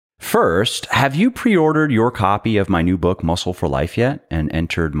First, have you pre-ordered your copy of my new book, Muscle for Life, yet and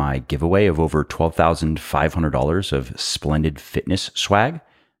entered my giveaway of over $12,500 of splendid fitness swag?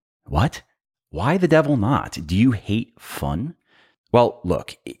 What? Why the devil not? Do you hate fun? Well,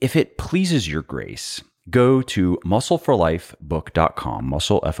 look, if it pleases your grace, go to muscleforlifebook.com,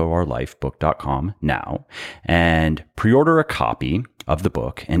 muscleforlifebook.com now, and pre-order a copy of the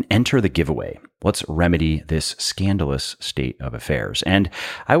book and enter the giveaway. Let's remedy this scandalous state of affairs. And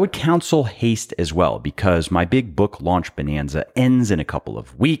I would counsel haste as well, because my big book launch bonanza ends in a couple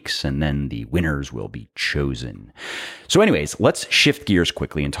of weeks, and then the winners will be chosen. So anyways, let's shift gears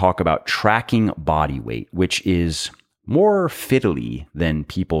quickly and talk about tracking body weight, which is more fiddly than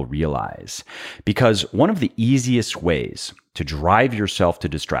people realize. Because one of the easiest ways to drive yourself to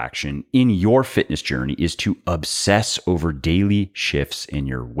distraction in your fitness journey is to obsess over daily shifts in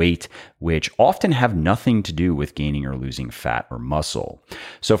your weight, which often have nothing to do with gaining or losing fat or muscle.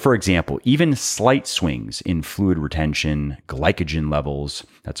 So for example, even slight swings in fluid retention, glycogen levels,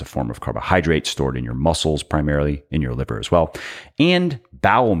 that's a form of carbohydrate stored in your muscles, primarily in your liver as well, and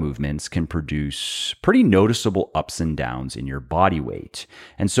bowel movements can produce pretty noticeable ups and downs in your body weight.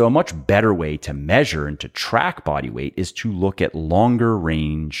 And so a much better way to measure and to track body weight is to look at longer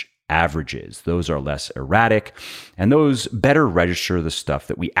range averages. Those are less erratic, and those better register the stuff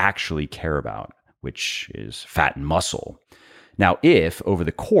that we actually care about, which is fat and muscle. Now, if over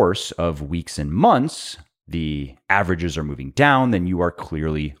the course of weeks and months, the averages are moving down, then you are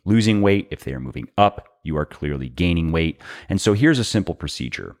clearly losing weight. If they are moving up, you are clearly gaining weight. And so here's a simple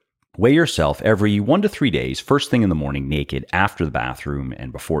procedure. Weigh yourself every 1 to 3 days, first thing in the morning, naked, after the bathroom,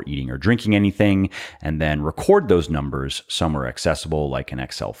 and before eating or drinking anything, and then record those numbers somewhere accessible, like an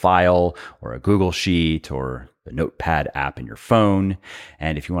Excel file or a Google Sheet or the Notepad app in your phone.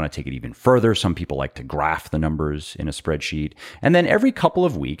 And if you want to take it even further, some people like to graph the numbers in a spreadsheet. And then every couple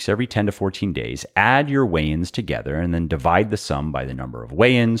of weeks, every 10 to 14 days, add your weigh-ins together and then divide the sum by the number of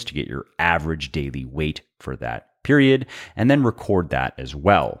weigh-ins to get your average daily weight for that period, and then record that as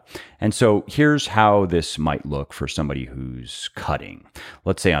well. And so here's how this might look for somebody who's cutting.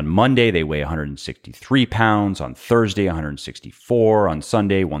 Let's say on Monday, they weigh 163 pounds, on Thursday, 164, on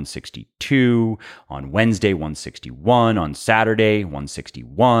Sunday, 162, on Wednesday, 161, on Saturday,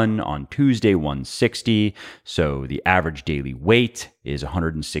 161, on Tuesday, 160. So the average daily weight is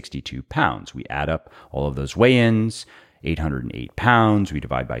 162 pounds. We add up all of those weigh-ins, 808 pounds, we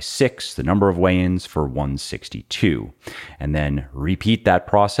divide by 6, the number of weigh-ins for 162. And then repeat that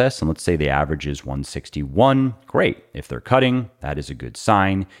process, and let's say the average is 161. Great. If they're cutting, that is a good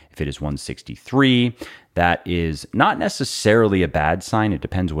sign. If it is 163, that is not necessarily a bad sign. It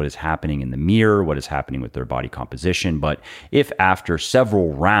depends what is happening in the mirror, what is happening with their body composition. But if after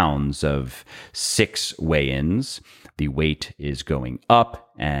several rounds of 6 weigh-ins, the weight is going up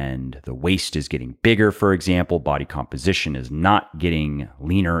and the waist is getting bigger, for example, body composition is not getting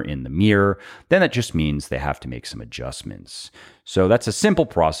leaner in the mirror, then that just means they have to make some adjustments. So that's a simple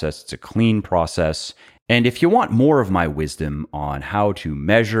process. It's a clean process. And if you want more of my wisdom on how to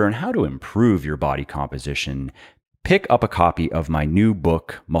measure and how to improve your body composition, pick up a copy of my new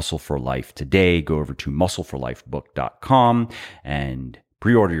book, Muscle for Life, today. Go over to muscleforlifebook.com and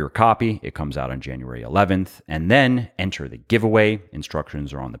pre-order your copy. It comes out on January 11th, and then enter the giveaway.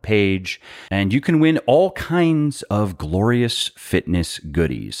 Instructions are on the page, and you can win all kinds of glorious fitness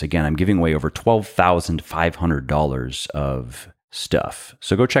goodies. Again, I'm giving away over $12,500 of stuff.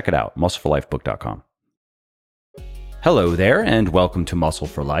 So go check it out, muscleforlifebook.com. Hello there, and welcome to Muscle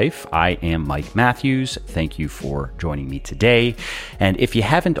for Life. I am Mike Matthews. Thank you for joining me today. And if you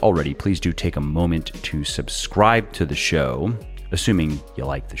haven't already, please do take a moment to subscribe to the show, assuming you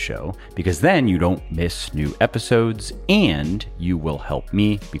like the show, because then you don't miss new episodes and you will help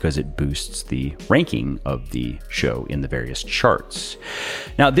me because it boosts the ranking of the show in the various charts.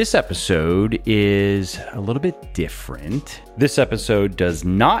 Now, this episode is a little bit different. This episode does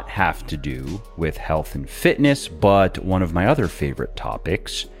not have to do with health and fitness, but one of my other favorite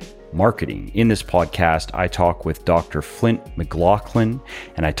topics, marketing. In this podcast, I talk with Dr. Flint McGlaughlin,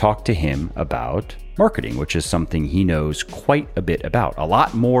 and I talk to him about marketing, which is something he knows quite a bit about, a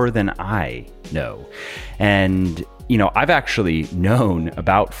lot more than I know. And, you know, I've actually known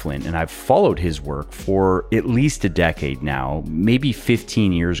about Flint and I've followed his work for at least a decade now. Maybe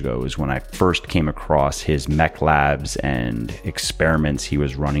 15 years ago is when I first came across his mech labs and experiments. He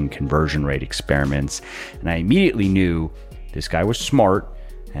was running conversion rate experiments. And I immediately knew this guy was smart.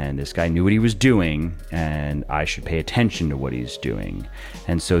 And this guy knew what he was doing, and I should pay attention to what he's doing.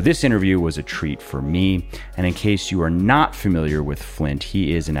 And so this interview was a treat for me. And in case you are not familiar with Flint,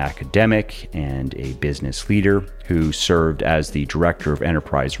 he is an academic and a business leader who served as the Director of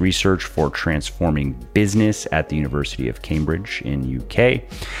Enterprise Research for Transforming Business at the University of Cambridge in UK.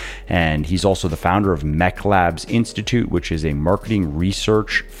 And he's also the founder of McLabs Institute, which is a marketing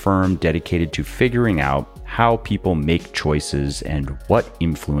research firm dedicated to figuring out how people make choices and what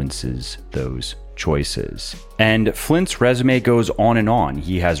influences those choices. And Flint's resume goes on and on.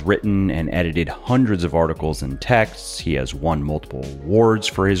 He has written and edited hundreds of articles and texts. He has won multiple awards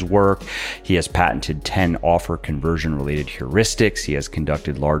for his work. He has patented 10 offer conversion related heuristics. He has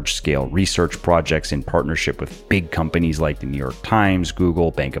conducted large-scale research projects in partnership with big companies like the New York Times, Google,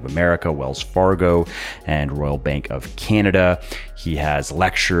 Bank of America, Wells Fargo, and Royal Bank of Canada. He has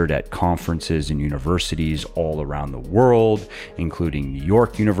lectured at conferences and universities all around the world, including New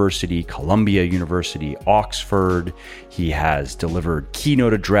York University, Columbia University, Oxford. He has delivered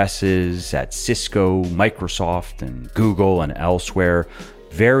keynote addresses at Cisco, Microsoft, and Google, and elsewhere.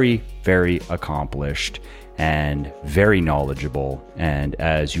 Very, very accomplished and very knowledgeable. And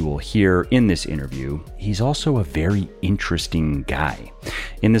as you will hear in this interview, he's also a very interesting guy.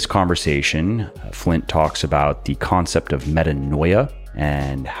 In this conversation, Flint talks about the concept of metanoia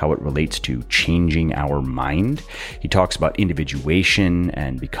and how it relates to changing our mind. He talks about individuation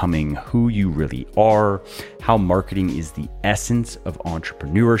and becoming who you really are, how marketing is the essence of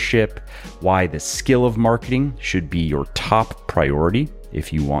entrepreneurship, why the skill of marketing should be your top priority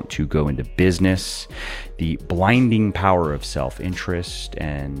if you want to go into business, the blinding power of self-interest,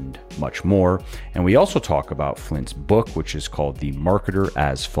 and much more. And we also talk about Flint's book, which is called The Marketer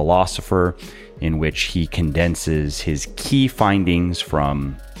as Philosopher, in which he condenses his key findings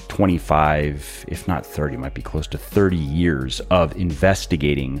from 25, if not 30, might be close to 30 years of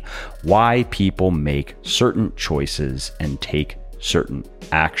investigating why people make certain choices and take certain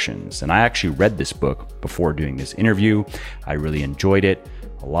actions. And I actually read this book before doing this interview. I really enjoyed it.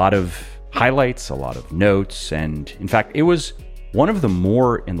 A lot of highlights, a lot of notes, and in fact, it was one of the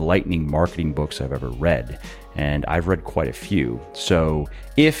more enlightening marketing books I've ever read. And I've read quite a few. So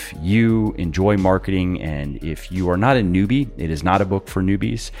if you enjoy marketing and if you are not a newbie, it is not a book for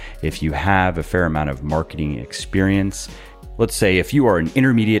newbies. If you have a fair amount of marketing experience, let's say if you are an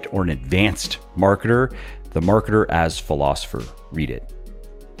intermediate or an advanced marketer, The Marketer as Philosopher, read it.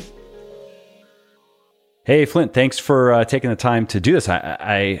 Hey, Flint, thanks for taking the time to do this.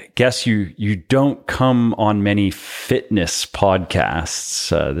 I guess you don't come on many fitness podcasts.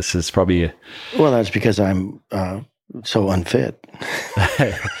 This is probably... Well, that's because I'm so unfit.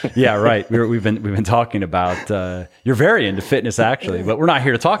 Yeah, right. We've been talking about you're very into fitness, actually, but we're not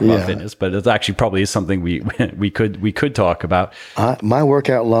here to talk about fitness. But it's actually probably something we could talk about. My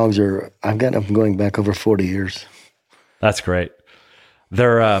workout logs are I've got them going back over 40 years. That's great.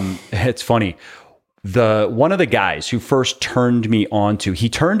 They're it's funny. One of the guys who first turned me on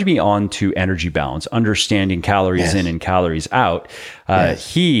to energy balance, understanding calories in and calories out.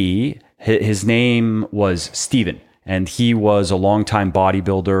 His name was Steven, and he was a longtime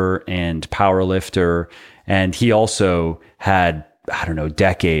bodybuilder and power lifter. And he also had,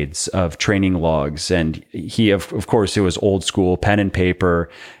 decades of training logs. And he, of course, it was old school, pen and paper.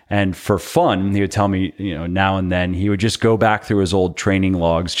 And for fun, he would tell me, now and then he would just go back through his old training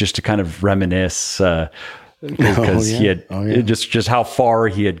logs just to kind of reminisce because he had just how far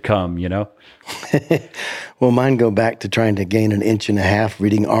he had come, Well, mine go back to trying to gain 1.5 inches,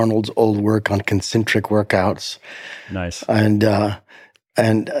 reading Arnold's old work on concentric workouts. Nice.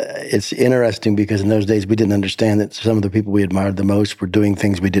 And it's interesting because in those days we didn't understand that some of the people we admired the most were doing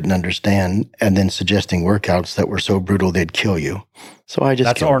things we didn't understand and then suggesting workouts that were so brutal they'd kill you. So I just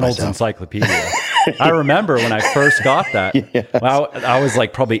That's Arnold's myself. Encyclopedia. I remember when I first got that. Yes. Well, I was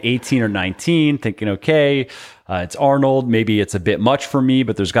like probably 18 or 19 thinking, okay, it's Arnold. Maybe it's a bit much for me,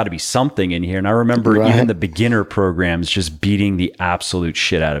 but there's got to be something in here. And I remember even the beginner programs just beating the absolute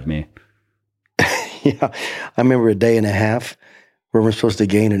shit out of me. Yeah. I remember 1.5 days where we're supposed to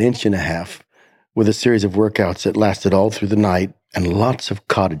gain 1.5 inches with a series of workouts that lasted all through the night and lots of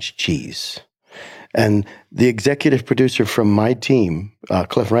cottage cheese. And the executive producer from my team,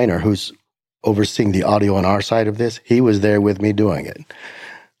 Cliff Rayner, who's overseeing the audio on our side of this, he was there with me doing it.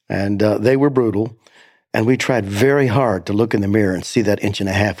 And they were brutal. And we tried very hard to look in the mirror and see that 1.5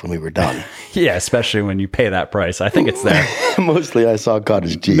 inches when we were done. Yeah, especially when you pay that price. I think it's there. Mostly I saw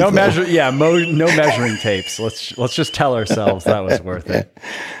cottage cheese. No measuring tapes. Let's just tell ourselves that was worth it.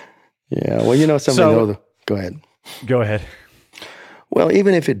 Yeah, well, something. Go ahead. Go ahead. Well,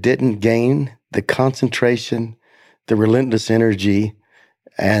 even if it didn't gain, the concentration, the relentless energy,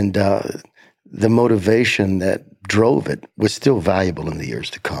 And the motivation that drove it was still valuable in the years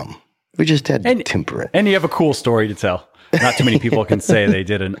to come. We just had to temper it. And you have a cool story to tell. Not too many people can say they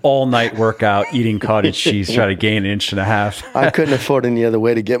did an all-night workout eating cottage cheese, try to gain 1.5 inches. I couldn't afford any other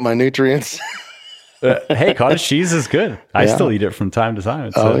way to get my nutrients. Hey, cottage cheese is good. I still eat it from time to time.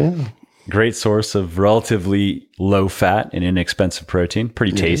 It's a great source of relatively low fat and inexpensive protein.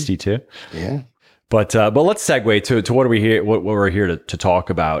 Pretty tasty too. Yeah. But let's segue to what are we here? What we're here to talk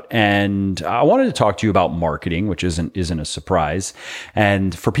about, and I wanted to talk to you about marketing, which isn't a surprise.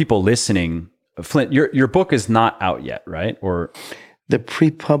 And for people listening, Flint, your book is not out yet, right? Or the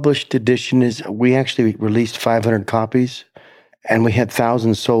pre-published edition is. We actually released 500 copies, and we had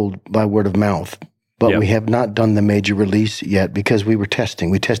thousands sold by word of mouth. But we have not done the major release yet because we were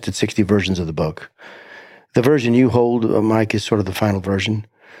testing. We tested 60 versions of the book. The version you hold, Mike, is sort of the final version.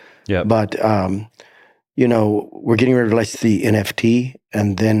 Yeah. But we're getting ready to release the NFT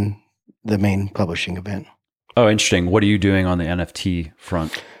and then the main publishing event. Oh, interesting. What are you doing on the NFT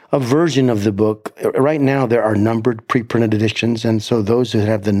front? A version of the book. Right now, there are numbered pre-printed editions, and so those that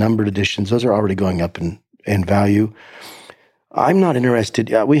have the numbered editions, those are already going up in value. I'm not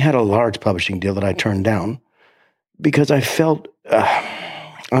interested. We had a large publishing deal that I turned down because I felt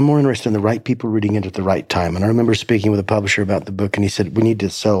I'm more interested in the right people reading it at the right time. And I remember speaking with a publisher about the book, and he said, we need to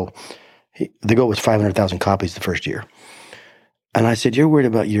sell. The goal was 500,000 copies the first year. And I said, you're worried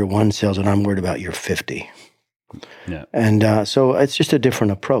about year 1 sales, and I'm worried about year 50. Yeah. And so it's just a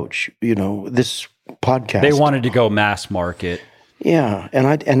different approach. This podcast. They wanted to go mass market. Yeah.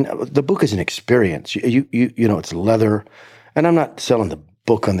 And the book is an experience. It's leather. And I'm not selling the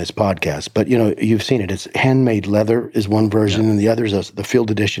book on this podcast, but you've seen it. It's handmade leather is one version, and the other is the field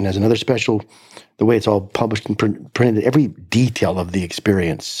edition has another special. The way it's all published and printed, every detail of the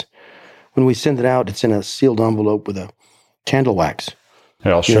experience. When we send it out, it's in a sealed envelope with a candle wax.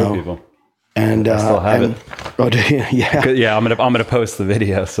 Here, I'll show people. And I still have it. Oh, do you? Yeah. Yeah, I'm gonna post the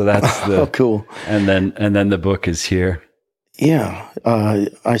video. So that's the cool. And then the book is here. Yeah,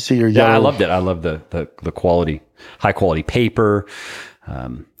 I see your yellow. Yeah, I loved it. I love the quality, high quality paper.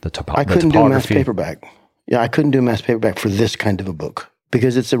 The topography. I couldn't do mass paperback. Yeah, I couldn't do mass paperback for this kind of a book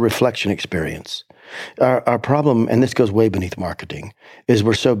because it's a reflection experience. Our problem, and this goes way beneath marketing, is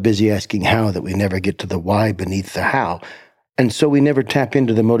we're so busy asking how that we never get to the why beneath the how. And so we never tap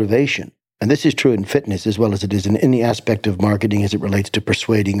into the motivation. And this is true in fitness as well as it is in any aspect of marketing as it relates to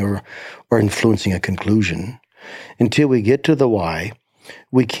persuading or influencing a conclusion. Until we get to the why,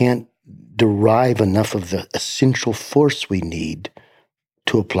 we can't derive enough of the essential force we need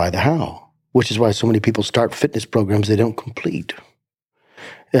to apply the how, which is why so many people start fitness programs they don't complete.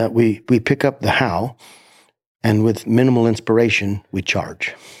 We pick up the how, and with minimal inspiration, we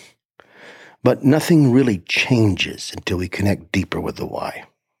charge. But nothing really changes until we connect deeper with the why.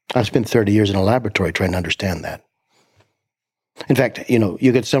 I've spent 30 years in a laboratory trying to understand that. In fact,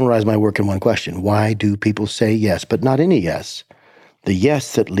 you could summarize my work in one question. Why do people say yes, but not any yes? The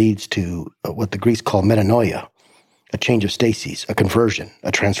yes that leads to what the Greeks call metanoia, a change of stasis, a conversion,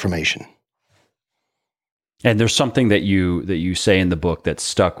 a transformation. And there's something that you say in the book that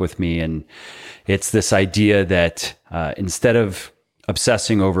stuck with me, and it's this idea that instead of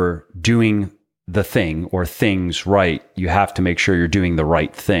obsessing over doing the thing or things right, you have to make sure you're doing the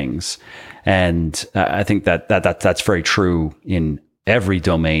right things. And I think that's very true in every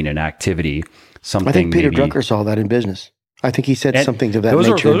domain and activity. I think Peter Drucker saw that in business. I think he said something to that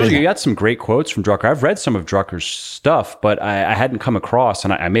nature. You got some great quotes from Drucker. I've read some of Drucker's stuff, but I hadn't come across,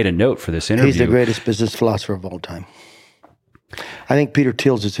 and I made a note for this interview. He's the greatest business philosopher of all time. I think Peter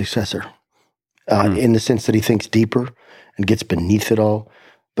Thiel's a successor in the sense that he thinks deeper and gets beneath it all.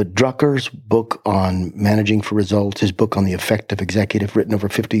 But Drucker's book on managing for results, his book on the effective executive, written over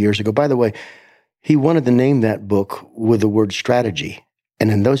 50 years ago. By the way, he wanted to name that book with the word strategy. And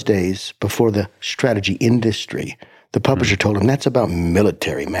in those days, before the strategy industry, the publisher told him, that's about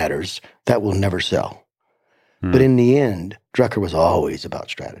military matters. That will never sell. But in the end, Drucker was always about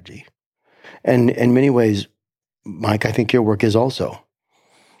strategy. And in many ways, Mike, I think your work is also.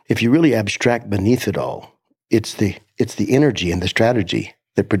 If you really abstract beneath it all, it's the energy and the strategy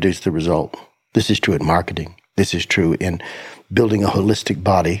that produce the result. This is true in marketing. This is true in building a holistic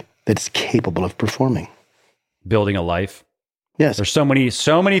body that's capable of performing. Building a life. Yes. There's so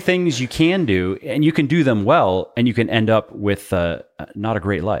many things you can do, and you can do them well, and you can end up with not a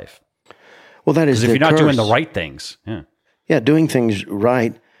great life. Well, that is if you're not doing the right things. Yeah, doing things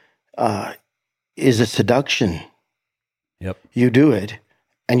right is a seduction. Yep. You do it,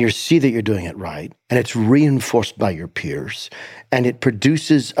 and you see that you're doing it right, and it's reinforced by your peers, and it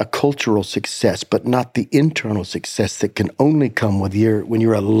produces a cultural success, but not the internal success that can only come when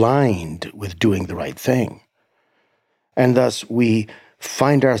you're aligned with doing the right thing. And thus we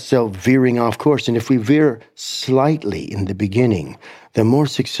find ourselves veering off course. And if we veer slightly in the beginning, the more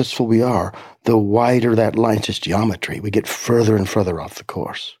successful we are, the wider that line. It's just geometry. We get further and further off the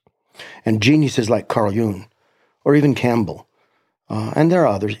course. And geniuses like Carl Jung, or even Campbell, and there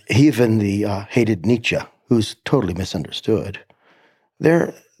are others, even the hated Nietzsche, who's totally misunderstood,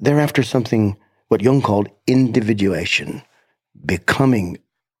 they're after something, what Jung called individuation, becoming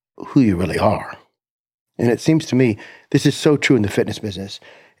who you really are. And it seems to me, this is so true in the fitness business.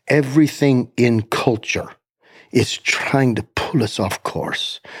 Everything in culture is trying to pull us off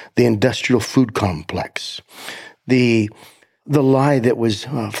course. The industrial food complex, the lie that was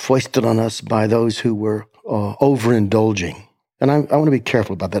foisted on us by those who were overindulging. And I want to be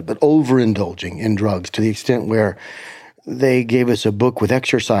careful about that, but overindulging in drugs to the extent where they gave us a book with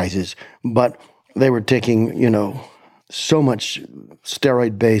exercises, but they were taking, so much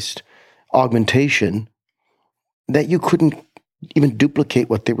steroid-based augmentation that you couldn't even duplicate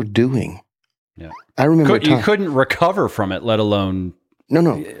what they were doing. Yeah, I remember you couldn't recover from it, let alone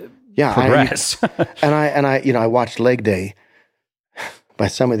progress. I watched Leg Day by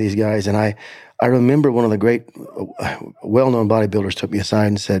some of these guys, and I remember one of the great, well-known bodybuilders took me aside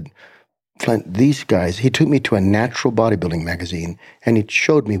and said, Flint, these guys, he took me to a natural bodybuilding magazine, and he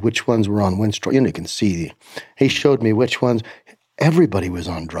showed me which ones were on Winstrol. You can see, he showed me which ones, everybody was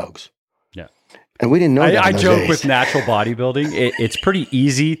on drugs. Yeah. And we didn't know that I in those joke days. with natural bodybuilding. It's pretty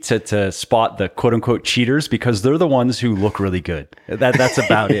easy to spot the quote unquote cheaters because they're the ones who look really good. That's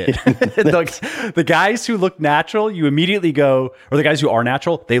about it. The guys who look natural, you immediately go, or the guys who are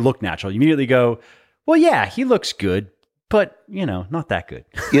natural, they look natural. You immediately go, well, yeah, he looks good, but not that good.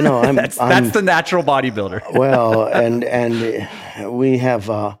 That's the natural bodybuilder. Well, and we have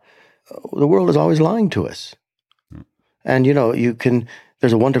the world is always lying to us. And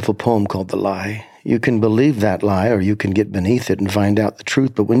there's a wonderful poem called The Lie. You can believe that lie or you can get beneath it and find out the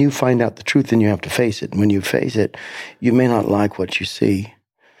truth. But when you find out the truth, then you have to face it. And when you face it, you may not like what you see.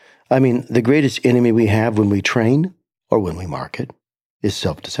 I mean, the greatest enemy we have when we train or when we market is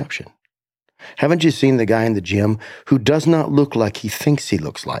self-deception. Haven't you seen the guy in the gym who does not look like he thinks he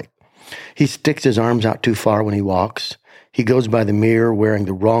looks like? He sticks his arms out too far when he walks. He goes by the mirror wearing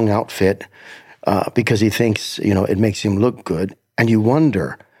the wrong outfit because he thinks, it makes him look good. And you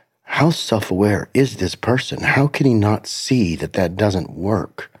wonder, how self-aware is this person? How can he not see that doesn't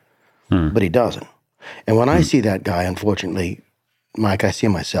work? But he doesn't. And when I see that guy, unfortunately, Mike, I see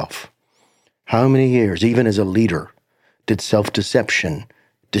myself. How many years, even as a leader, did self-deception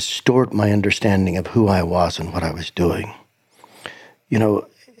distort my understanding of who I was and what I was doing?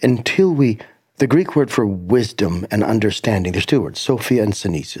 Until the Greek word for wisdom and understanding, there's two words, Sophia and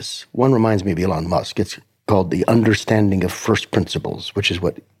Synesis. One reminds me of Elon Musk. It's called the understanding of first principles, which is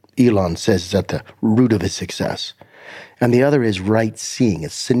what Elon says is at the root of his success. And the other is right seeing.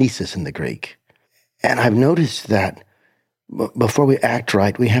 It's synesis in the Greek. And I've noticed that before we act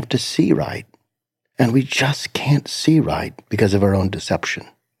right, we have to see right. And we just can't see right because of our own deception.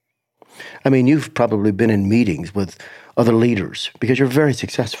 I mean, you've probably been in meetings with other leaders because you're very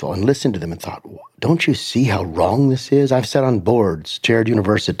successful and listened to them and thought, don't you see how wrong this is? I've sat on boards, chaired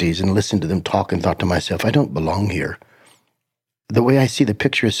universities, and listened to them talk and thought to myself, I don't belong here. The way I see the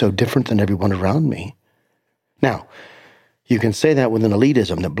picture is so different than everyone around me. Now, you can say that with an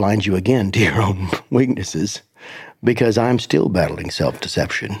elitism that blinds you again to your own weaknesses, because I'm still battling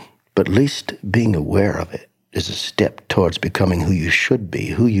self-deception. But at least being aware of it is a step towards becoming who you should be,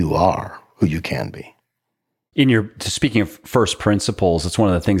 who you are, who you can be. Speaking of first principles, it's one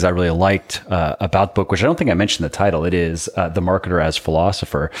of the things I really liked about the book, which I don't think I mentioned the title. It is The Marketer as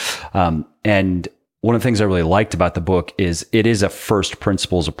Philosopher. And one of the things I really liked about the book is it is a first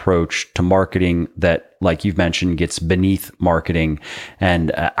principles approach to marketing that, like you've mentioned, gets beneath marketing.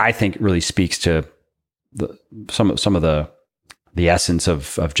 And I think it really speaks to some of the essence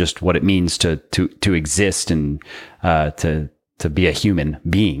of just what it means to exist and to be a human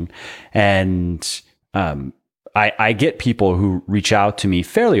being. And I get people who reach out to me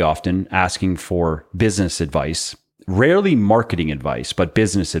fairly often asking for business advice, rarely marketing advice, but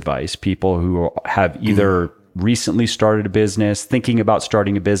business advice. People who have either recently started a business, thinking about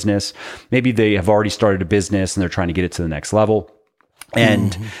starting a business. Maybe they have already started a business and they're trying to get it to the next level.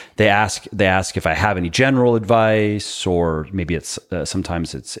 And they ask if I have any general advice, or maybe it's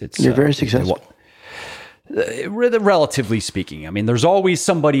sometimes it's you're very successful. Relatively speaking, I mean, there's always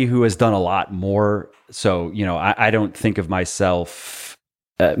somebody who has done a lot more. So, I don't think of myself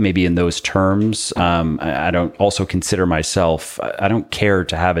maybe in those terms. I don't also consider myself, I don't care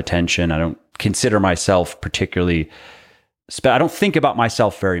to have attention. I don't consider myself particularly, I don't think about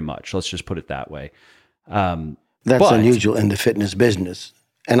myself very much. Let's just put it that way. That's unusual in the fitness business.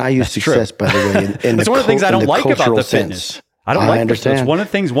 And I use success, by the way, in that's one of the things I don't like about the fitness. Sense. I don't like understand. It's one of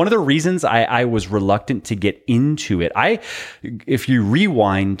the things, one of the reasons I was reluctant to get into it. If you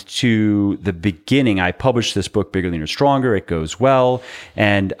rewind to the beginning, I published this book, Bigger, Leaner, Stronger. It goes well.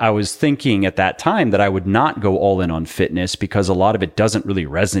 And I was thinking at that time that I would not go all in on fitness because a lot of it doesn't really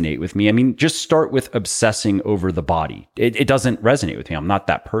resonate with me. I mean, just start with obsessing over the body. It doesn't resonate with me. I'm not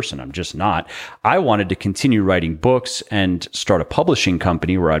that person. I'm just not. I wanted to continue writing books and start a publishing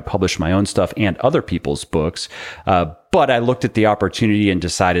company where I'd publish my own stuff and other people's books. But I looked at the opportunity and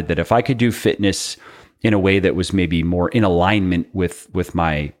decided that if I could do fitness in a way that was maybe more in alignment with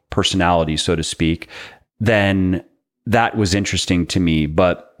my personality, so to speak, then that was interesting to me.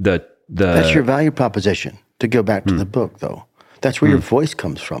 But that's your value proposition. To go back to the book, though, that's where your voice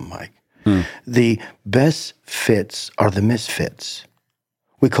comes from, Mike. The best fits are the misfits.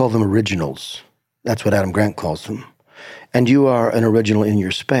 We call them originals. That's what Adam Grant calls them. And you are an original in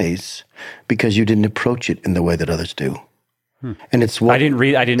your space because you didn't approach it in the way that others do. And it's what I didn't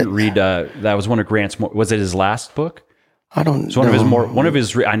read. That was one of Grant's. Was it his last book? I don't. It's one of his more. One of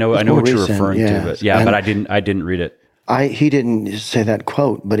his. I know what you're referring to. But and but I didn't read it. He didn't say that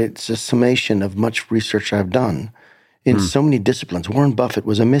quote, but it's a summation of much research I've done in so many disciplines. Warren Buffett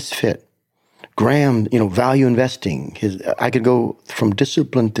was a misfit. Graham, value investing. I could go from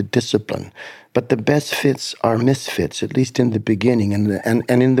discipline to discipline, but the best fits are misfits, at least in the beginning, and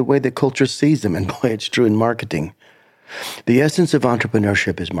in the way the culture sees them. And boy, it's true in marketing. The essence of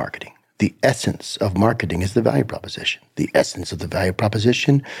entrepreneurship is marketing. The essence of marketing is the value proposition. The essence of the value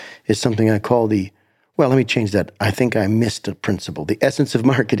proposition is something I call let me change that. I think I missed a principle. The essence of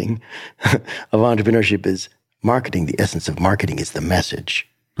marketing, of entrepreneurship is marketing. The essence of marketing is the message.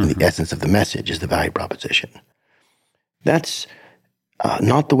 And the essence of the message is the value proposition. That's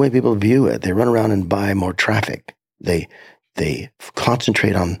not the way people view it. They run around and buy more traffic. They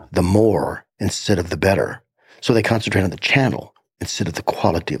concentrate on the more instead of the better. So they concentrate on the channel instead of the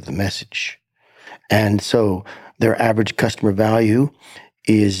quality of the message. And so their average customer value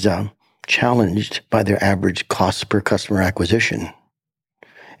is challenged by their average cost per customer acquisition.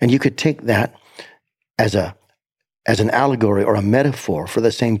 And you could take that as an allegory or a metaphor for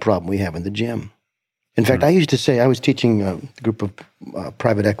the same problem we have in the gym. In fact, I used to say, I was teaching a group of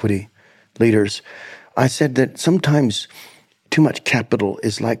private equity leaders, I said that sometimes too much capital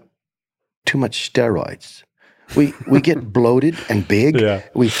is like too much steroids. We get bloated and big. Yeah.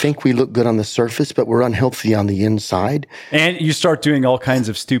 We think we look good on the surface, but we're unhealthy on the inside. And you start doing all kinds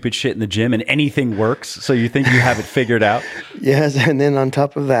of stupid shit in the gym and anything works. So you think you have it figured out. Yes. And then on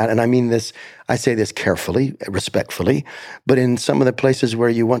top of that, and I mean this, I say this carefully, respectfully, but in some of the places where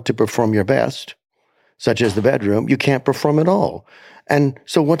you want to perform your best, such as the bedroom, you can't perform at all. And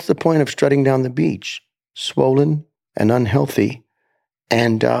so what's the point of strutting down the beach? Swollen and unhealthy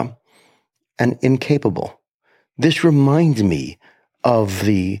and incapable. This reminds me of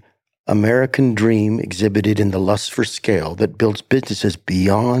the American dream exhibited in the lust for scale that builds businesses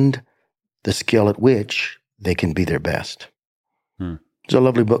beyond the scale at which they can be their best. There's a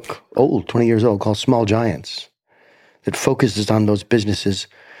lovely book, 20 years old, called Small Giants, that focuses on those businesses.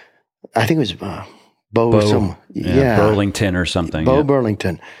 I think it was Burlington or something.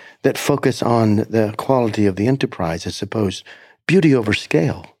 Burlington, that focus on the quality of the enterprise as opposed beauty over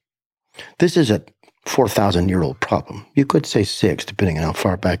scale. This is a 4,000-year-old problem. You could say 6, depending on how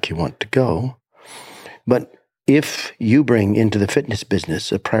far back you want to go. But if you bring into the fitness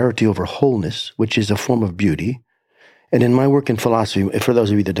business a priority over wholeness, which is a form of beauty, and in my work in philosophy, for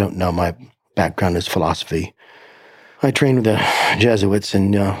those of you that don't know, my background is philosophy. I trained with the Jesuits,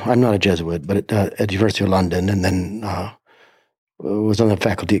 and I'm not a Jesuit, but at the University of London, and then was on the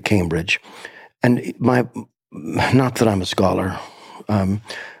faculty at Cambridge. And not that I'm a scholar,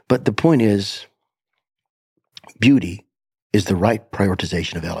 but the point is, beauty is the right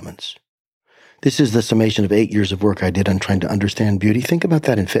prioritization of elements. This is the summation of 8 years of work I did on trying to understand beauty. Think about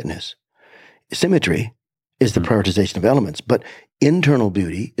that in fitness. Symmetry is the prioritization of elements, but internal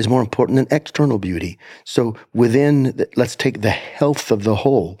beauty is more important than external beauty. So let's take the health of the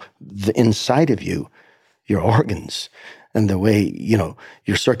whole, the inside of you, your organs, and the way,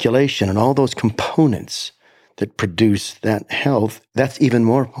 your circulation and all those components that produce that health, that's even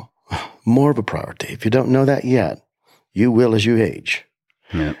more of a priority. If you don't know that yet, you will as you age.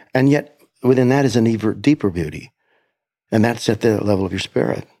 Yeah. And yet, within that is an even deeper beauty, and that's at the level of your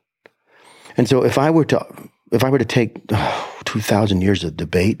spirit. And so if I were to take 2,000 years of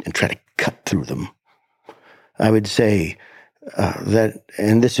debate and try to cut through them. I would say that,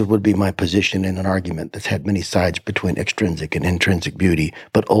 and this would be my position in an argument that's had many sides between extrinsic and intrinsic beauty,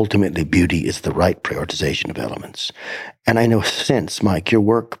 but ultimately beauty is the right prioritization of elements. And I know since, Mike, your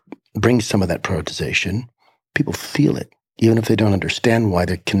work brings some of that prioritization. People feel it, even if they don't understand why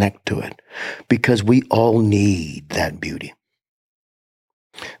they connect to it, because we all need that beauty.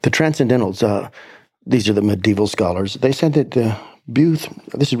 The Transcendentals, these are the medieval scholars, they said that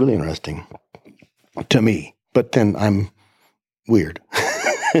this is really interesting to me, but then I'm weird.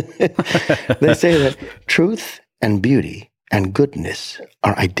 They say that truth and beauty and goodness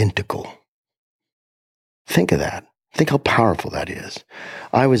are identical. Think of that. Think how powerful that is.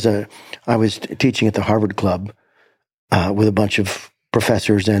 I was teaching at the Harvard Club with a bunch of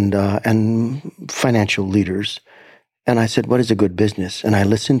professors and financial leaders, and I said, "What is a good business?" And I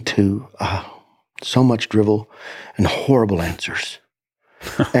listened to so much drivel and horrible answers.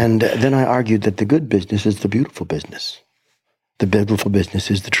 And then I argued that the good business is the beautiful business. The beautiful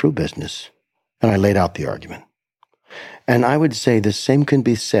business is the true business. And I laid out the argument. And I would say the same can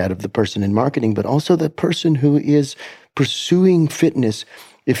be said of the person in marketing, but also the person who is pursuing fitness.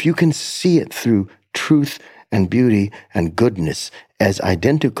 If you can see it through truth and beauty and goodness as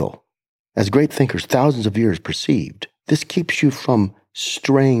identical, as great thinkers thousands of years perceived, this keeps you from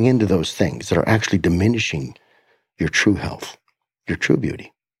straying into those things that are actually diminishing your true health, your true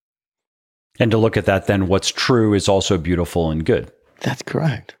beauty. And to look at that, then what's true is also beautiful and good. That's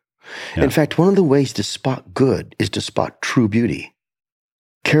correct. Yeah. In fact, one of the ways to spot good is to spot true beauty.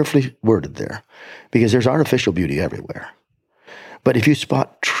 Carefully worded there, because there's artificial beauty everywhere. But if you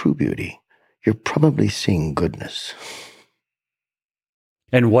spot true beauty, you're probably seeing goodness.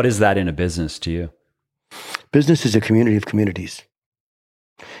 And what is that in a business to you? Business is a community of communities.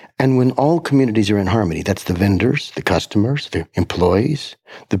 And when all communities are in harmony, that's the vendors, the customers, the employees,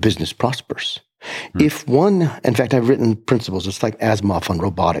 the business prospers. If one, in fact, I've written principles, it's like Asimov on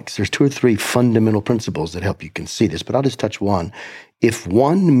robotics. There's 2 or 3 fundamental principles that help you can see this, but I'll just touch one. If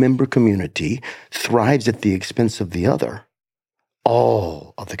one member community thrives at the expense of the other,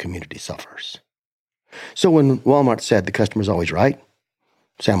 all of the community suffers. So when Walmart said the customer's always right,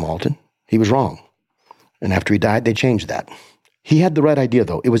 Sam Walton, he was wrong. And after he died, they changed that. He had the right idea,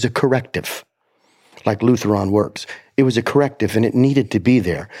 though. It was a corrective, like Lutheran works. It was a corrective, and it needed to be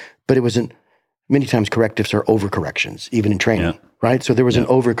there. But it wasn't, many times correctives are overcorrections, even in training, right? So there was an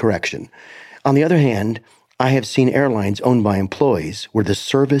overcorrection. On the other hand, I have seen airlines owned by employees where the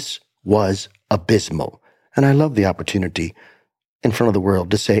service was abysmal. And I love the opportunity in front of the world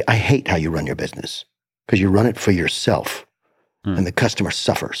to say, I hate how you run your business, because you run it for yourself, and the customer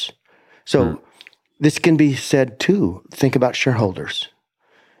suffers. So this can be said too. Think about shareholders.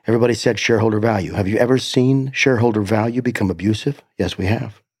 Everybody said shareholder value. Have you ever seen shareholder value become abusive? Yes, we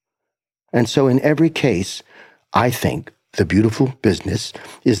have. And so in every case, I think the beautiful business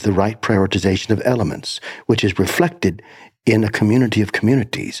is the right prioritization of elements, which is reflected in a community of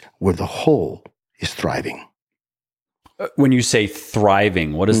communities where the whole is thriving. When you say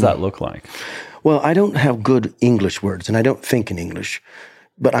thriving, what does that look like? Well, I don't have good English words, and I don't think in English.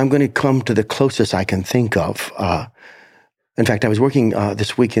 But I'm going to come to the closest I can think of. In fact, I was working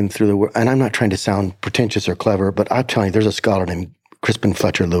this weekend through the work, and I'm not trying to sound pretentious or clever, but I'm telling you, there's a scholar named Crispin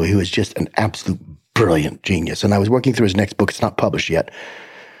Fletcher Louis who is just an absolute brilliant genius. And I was working through his next book. It's not published yet.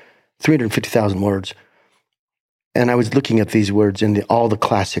 350,000 words. And I was looking at these words in all the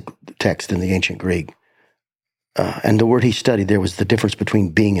classic text in the ancient Greek. And the word he studied there was the difference between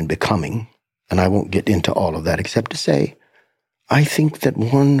being and becoming. And I won't get into all of that except to say, I think that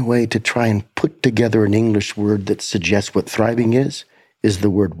one way to try and put together an English word that suggests what thriving is the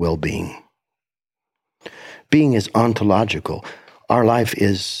word well-being. Being is ontological. Our life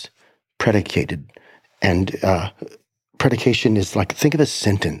is predicated. And predication is like, think of a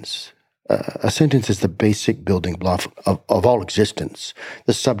sentence. A sentence is the basic building block of all existence.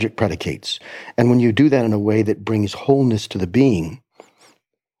 The subject predicates. And when you do that in a way that brings wholeness to the being,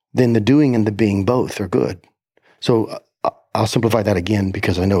 then the doing and the being both are good. So I'll simplify that again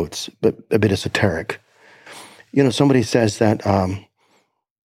because I know it's a bit esoteric. You know, somebody says that,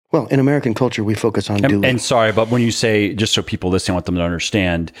 well, in American culture, we focus on doing. And sorry, but when you say, just so people listening want them to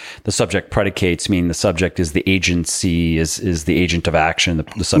understand, the subject predicates mean the subject is the agency, is the agent of action.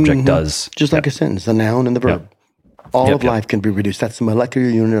 The subject does. Just like a sentence, the noun and the verb. All of life can be reduced. That's the molecular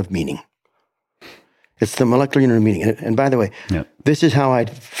unit of meaning. It's the molecular unit of meaning. And by the way, this is how I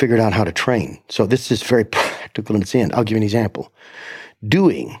figured out how to train. So this is very practical in its end. I'll give you an example.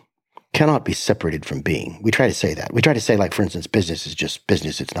 Doing cannot be separated from being. We try to say that. We try to say, like, for instance, business is just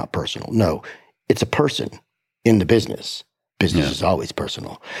business. It's not personal. No, it's a person in the business, Business is always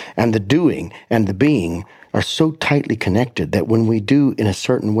personal. And the doing and the being are so tightly connected that when we do in a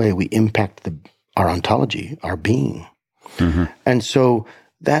certain way, we impact our ontology, our being. Mm-hmm. And so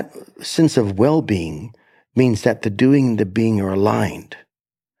that sense of well-being means that the doing and the being are aligned.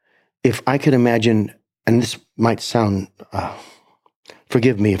 If I could imagine, and this might sound,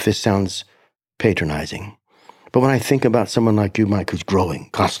 forgive me if this sounds patronizing, but when I think about someone like you, Mike, who's growing,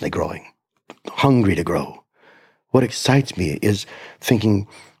 constantly growing, hungry to grow, what excites me is thinking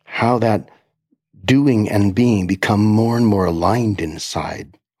how that doing and being become more and more aligned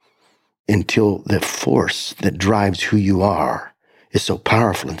inside until the force that drives who you are is so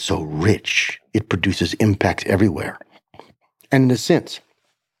powerful and so rich, it produces impacts everywhere. And in a sense,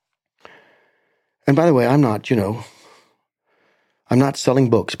 and by the way, I'm not selling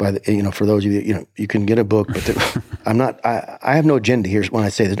books for those of you, you can get a book, but I have no agenda here when I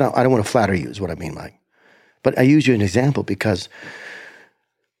say this. No, I don't want to flatter you is what I mean, Mike. But I use you as an example because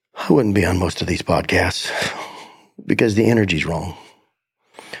I wouldn't be on most of these podcasts because the energy's wrong.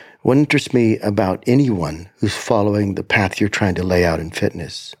 What interests me about anyone who's following the path you're trying to lay out in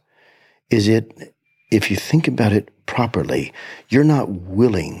fitness is if you think about it properly, you're not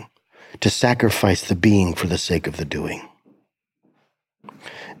willing to sacrifice the being for the sake of the doing.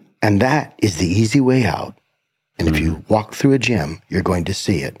 And that is the easy way out. And if you walk through a gym, you're going to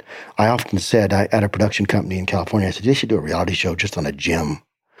see it. I often said at a production company in California, I said, you should do a reality show just on a gym.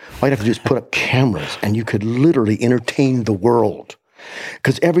 All you'd have to do is put up cameras and you could literally entertain the world.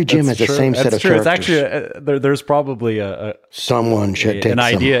 Because every gym has the same set of characters. It's actually there's probably someone should take an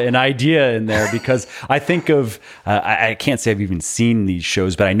idea in there because I think of I can't say I've even seen these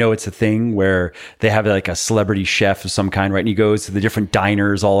shows, but I know it's a thing where they have like a celebrity chef of some kind, right? And he goes to the different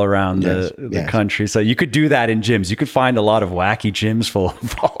diners all around the country. So you could do that in gyms. You could find a lot of wacky gyms full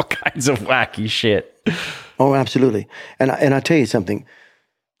of all kinds of wacky shit. Oh, absolutely. And I'll tell you something.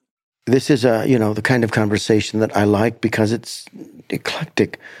 This is the kind of conversation that I like because it's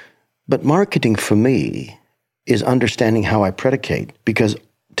eclectic. But marketing for me is understanding how I predicate, because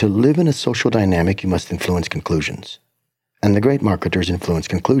to live in a social dynamic, you must influence conclusions. And the great marketers influence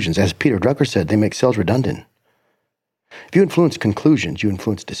conclusions. As Peter Drucker said, they make sales redundant. If you influence conclusions, you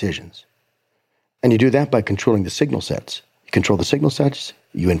influence decisions. And you do that by controlling the signal sets. You control the signal sets,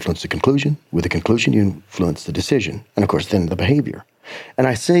 you influence the conclusion. With the conclusion, you influence the decision. And of course, then the behavior. And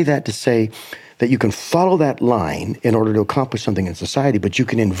I say that to say that you can follow that line in order to accomplish something in society, but you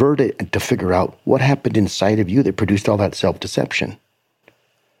can invert it to figure out what happened inside of you that produced all that self-deception.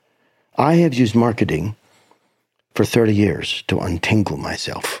 I have used marketing for 30 years to untangle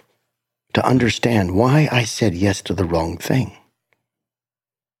myself, to understand why I said yes to the wrong thing.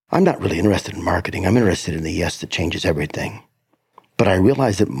 I'm not really interested in marketing. I'm interested in the yes that changes everything. But I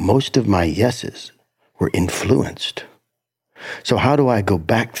realized that most of my yeses were influenced. So how do I go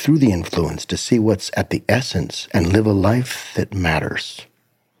back through the influence to see what's at the essence and live a life that matters?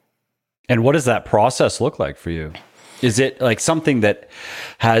 And what does that process look like for you? Is it like something that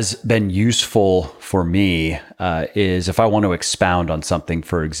has been useful for me is if I want to expound on something,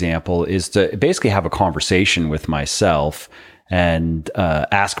 for example, is to basically have a conversation with myself and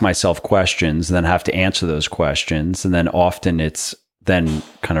ask myself questions and then have to answer those questions. And then often it's then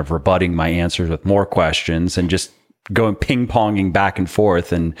kind of rebutting my answers with more questions and just going ping-ponging back and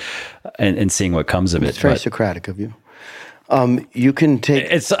forth and seeing what comes of it. It's very Socratic of you. You can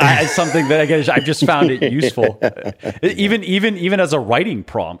take it's something that again I've just found it useful, even as a writing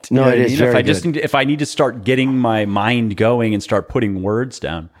prompt. No, it is very good. If I need to start getting my mind going and start putting words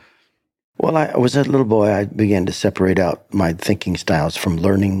down. Well, I was a little boy. I began to separate out my thinking styles from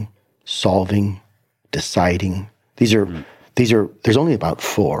learning, solving, deciding. These are. There's only about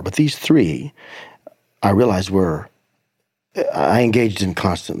 4, but these 3, I realized I engaged in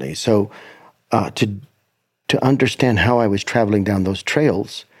constantly. So to understand how I was traveling down those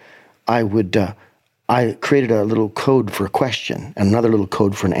trails, I created a little code for a question and another little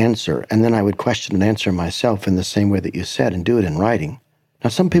code for an answer. And then I would question and answer myself in the same way that you said and do it in writing. Now,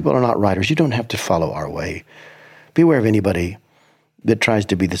 some people are not writers. You don't have to follow our way. Beware of anybody that tries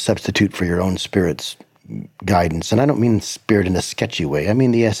to be the substitute for your own spirit's guidance. And I don't mean spirit in a sketchy way. I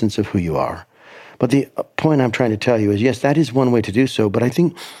mean the essence of who you are. But the point I'm trying to tell you is, yes, that is one way to do so, but I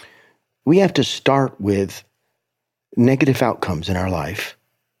think we have to start with negative outcomes in our life.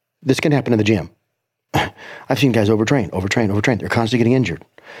 This can happen in the gym. I've seen guys overtrain. They're constantly getting injured.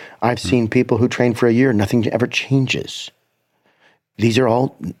 I've seen people who train for a year, nothing ever changes. These are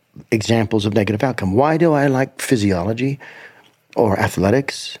all examples of negative outcome. Why do I like physiology or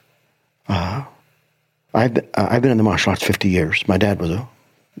athletics? I've been in the martial arts 50 years. My dad was a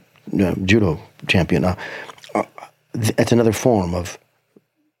judo champion. It's another form of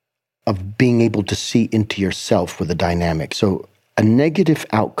being able to see into yourself with a dynamic. So a negative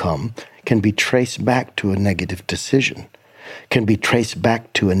outcome can be traced back to a negative decision, can be traced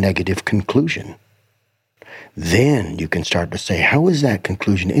back to a negative conclusion. Then you can start to say, how is that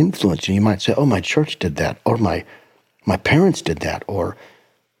conclusion influenced? And you might say, oh, my church did that, or my parents did that, or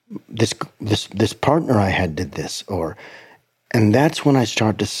this partner I had did this, and that's when I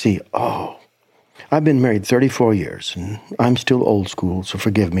start to see, oh, I've been married 34 years, and I'm still old school, so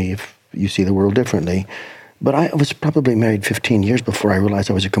forgive me if you see the world differently. But I was probably married 15 years before I realized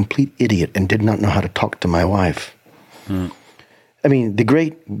I was a complete idiot and did not know how to talk to my wife. I mean, the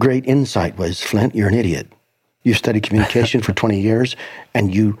great insight was, Flint, you're an idiot. You studied communication for 20 years,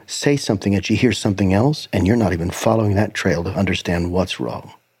 and you say something and you hear something else, and you're not even following that trail to understand what's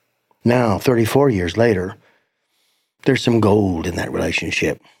wrong. Now, 34 years later, there's some gold in that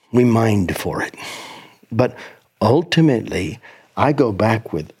relationship. We mined for it. But ultimately, I go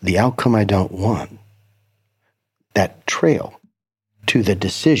back with the outcome I don't want, that trail, to the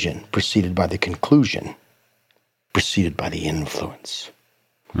decision preceded by the conclusion, preceded by the influence.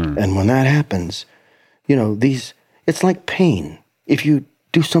 And when that happens, it's like pain. If you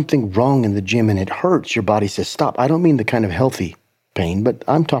do something wrong in the gym and it hurts, your body says, stop. I don't mean the kind of healthy pain, but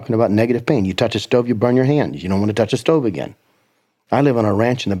I'm talking about negative pain. You touch a stove, you burn your hand. You don't want to touch a stove again. I live on a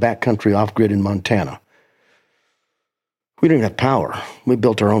ranch in the backcountry off-grid in Montana. We don't even have power. We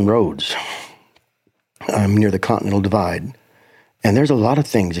built our own roads. I'm near the Continental Divide. And there's a lot of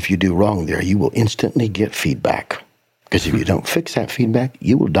things, if you do wrong there, you will instantly get feedback. Because if you don't fix that feedback,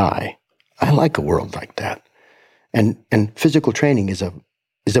 you will die. I like a world like that. And physical training is a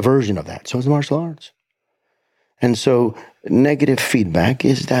version of that. So is martial arts. And so negative feedback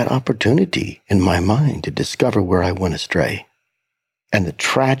is that opportunity in my mind to discover where I went astray. And the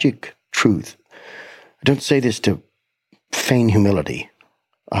tragic truth, I don't say this to feign humility.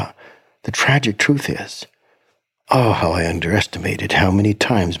 The tragic truth is, how I underestimated how many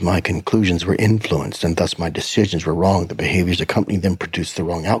times my conclusions were influenced and thus my decisions were wrong. The behaviors accompanying them produced the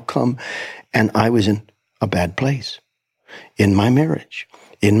wrong outcome. And I was in a bad place in my marriage,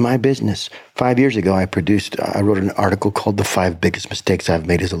 in my business. 5 years ago, I wrote an article called The 5 Biggest Mistakes I've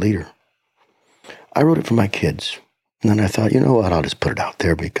Made as a Leader. I wrote it for my kids. And then I thought, you know what, I'll just put it out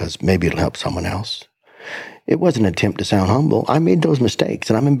there because maybe it'll help someone else. It was an attempt to sound humble. I made those mistakes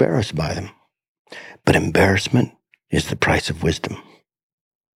and I'm embarrassed by them. But embarrassment is the price of wisdom.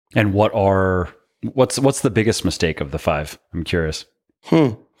 And what's the biggest mistake of the 5? I'm curious.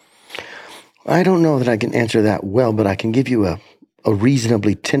 I don't know that I can answer that well, but I can give you a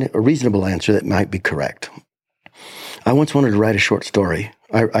reasonable answer that might be correct. I once wanted to write a short story.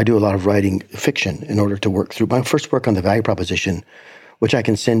 I do a lot of writing fiction in order to work through. My first work on the value proposition, which I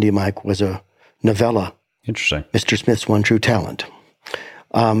can send you, Mike, was a novella. Interesting. Mr. Smith's One True Talent.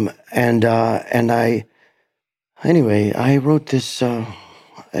 I wrote this,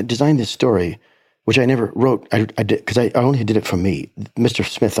 I designed this story, which I never wrote. I did because I only did it for me. Mr.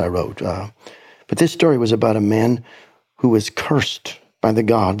 Smith I wrote. But this story was about a man who was cursed by the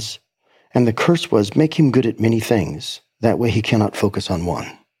gods, and the curse was make him good at many things. That way he cannot focus on one.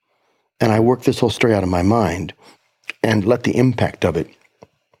 And I worked this whole story out of my mind and let the impact of it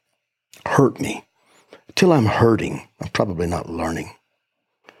hurt me. Till I'm hurting, I'm probably not learning.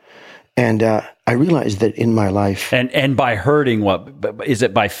 And I realized that in my life... And by hurting, what? Is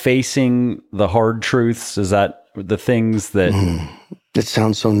it by facing the hard truths? Is that the things that... It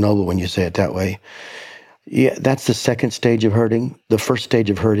sounds so noble when you say it that way. Yeah, that's the second stage of hurting. The first stage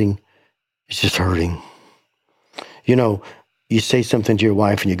of hurting is just hurting. You say something to your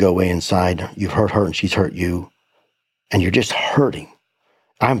wife and you go away inside. You've hurt her and she's hurt you. And you're just hurting.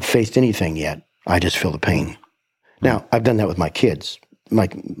 I haven't faced anything yet. I just feel the pain. Now, I've done that with my kids. My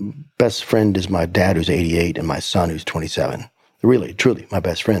best friend is my dad, who's 88, and my son, who's 27. Really, truly, my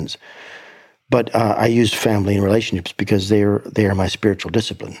best friends. But I use family and relationships because they are my spiritual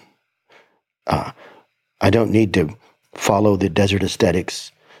discipline. I don't need to follow the desert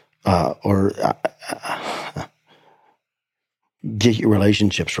aesthetics or get your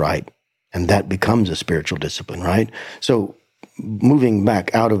relationships right, and that becomes a spiritual discipline, right? So moving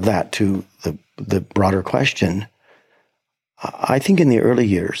back out of that to the broader question, I think in the early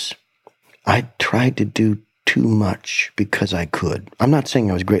years, I tried to do too much because I could. I'm not saying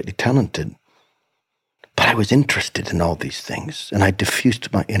I was greatly talented, but I was interested in all these things, and I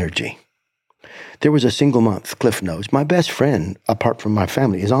diffused my energy. There was a single month, Cliff knows, my best friend, apart from my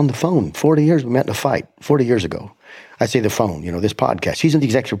family, is on the phone. 40 years, we met in a fight, 40 years ago. I say the phone, this podcast. He's an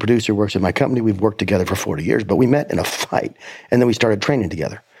executive producer, works at my company. We've worked together for 40 years, but we met in a fight, and then we started training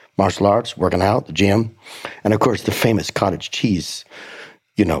together. martial arts, working out, the gym, and of course the famous cottage cheese,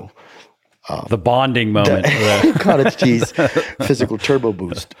 the bonding moment. cottage cheese, physical turbo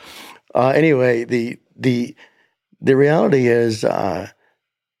boost. Anyway, the reality is that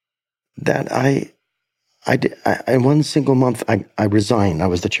in one single month, I resigned. I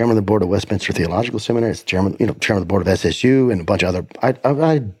was the chairman of the board of Westminster Theological Seminary, chairman of the board of SSU, and a bunch of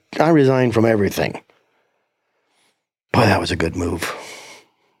other. I resigned from everything. Boy, that was a good move,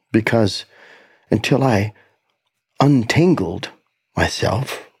 because until I untangled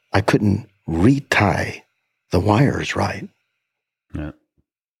myself, I couldn't retie the wires right. Yeah.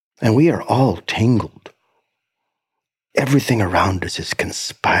 And we are all tangled. Everything around us is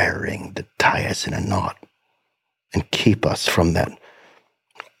conspiring to tie us in a knot and keep us from that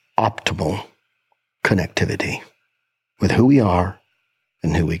optimal connectivity with who we are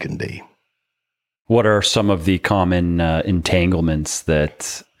and who we can be. What are some of the common entanglements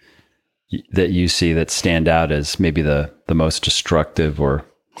that you see that stand out as maybe the most destructive or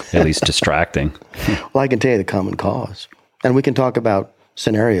at least distracting? Well, I can tell you the common cause. And we can talk about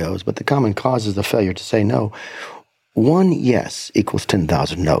scenarios, but the common cause is the failure to say no. One yes equals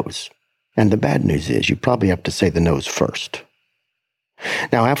 10,000 no's. And the bad news is you probably have to say the no's first.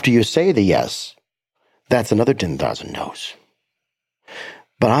 Now, after you say the yes, that's another 10,000 no's.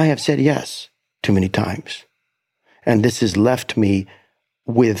 But I have said yes too many times. And this has left me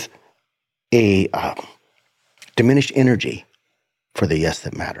with a diminished energy for the yes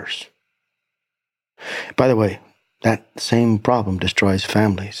that matters. By the way, that same problem destroys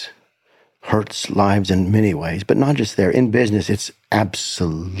families, hurts lives in many ways, but not just there. In business, it's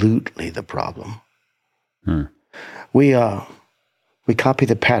absolutely the problem. We copy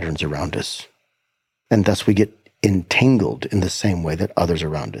the patterns around us, and thus we get entangled in the same way that others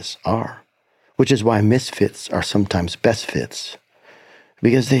around us are, which is why misfits are sometimes best fits,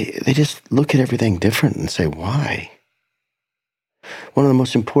 because they just look at everything different and say, why? One of the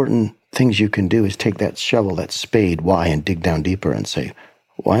most important things you can do is take that shovel, that spade, why, and dig down deeper and say,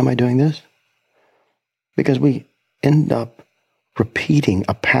 why am I doing this? Because we end up repeating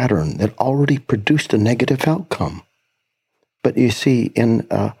a pattern that already produced a negative outcome. But you see, in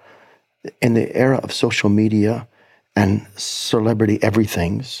the era of social media and celebrity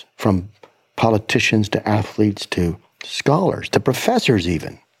everythings, from politicians to athletes to scholars to professors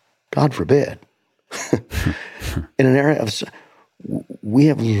even, God forbid, in an era of, we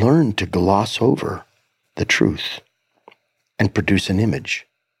have learned to gloss over the truth and produce an image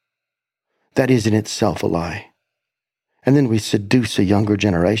that is in itself a lie. And then we seduce a younger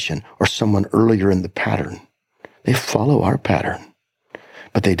generation or someone earlier in the pattern. They follow our pattern,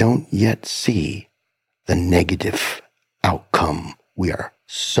 but they don't yet see the negative outcome we are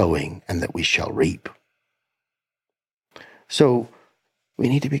sowing and that we shall reap. So we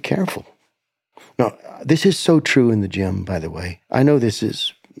need to be careful. Now, this is so true in the gym, by the way. I know this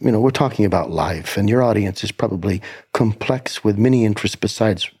is, we're talking about life, and your audience is probably complex with many interests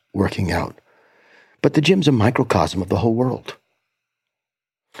besides working out. But the gym's a microcosm of the whole world.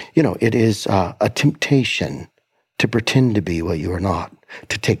 It is a temptation to pretend to be what you are not,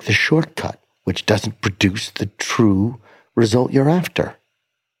 to take the shortcut, which doesn't produce the true result you're after,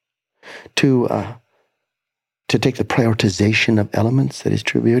 to take the prioritization of elements that is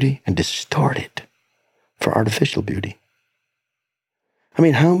true beauty and distort it for artificial beauty. I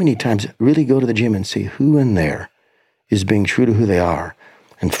mean, how many times really go to the gym and see who in there is being true to who they are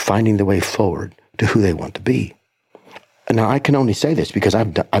and finding the way forward to who they want to be? And now I can only say this because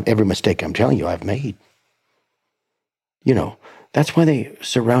I've every mistake I'm telling you I've made. That's why they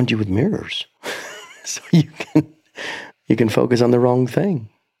surround you with mirrors, so you can focus on the wrong thing.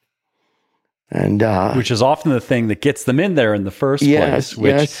 And which is often the thing that gets them in there in the first place,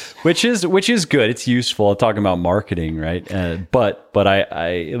 which is good. It's useful. I'm talking about marketing, right? But I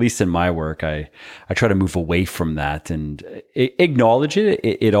at least in my work, I try to move away from that and acknowledge it.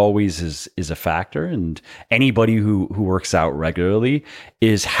 It always is a factor, and anybody who works out regularly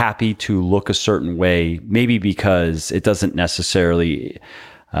is happy to look a certain way, maybe because it doesn't necessarily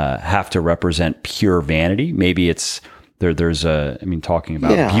have to represent pure vanity. Maybe it's talking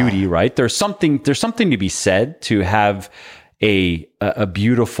about beauty, right? There's something to be said to have a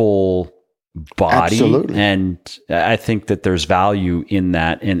beautiful body. Absolutely. And I think that there's value in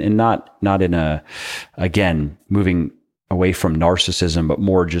that, and not in a, again, moving away from narcissism, but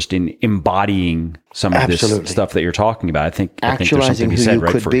more just in embodying some of this stuff that you're talking about. I think there's something to be said, who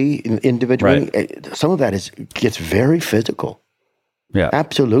you could be individually. Right. Some of that gets very physical. Yeah.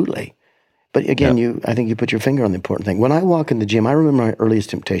 Absolutely. But again, I think you put your finger on the important thing. When I walk in the gym, I remember my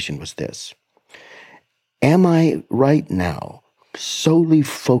earliest temptation was this. Am I right now solely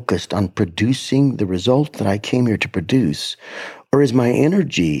focused on producing the result that I came here to produce? Or is my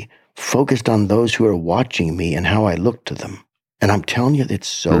energy focused on those who are watching me and how I look to them? And I'm telling you, it's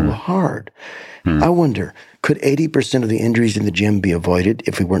so hard. I wonder, could 80% of the injuries in the gym be avoided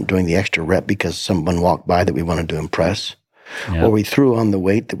if we weren't doing the extra rep because someone walked by that we wanted to impress? Or we threw on the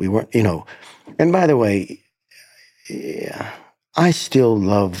weight that we weren't, And by the way, I still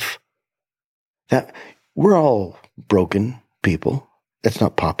love that. We're all broken people. That's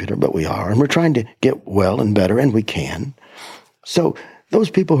not popular, but we are. And we're trying to get well and better, and we can. So those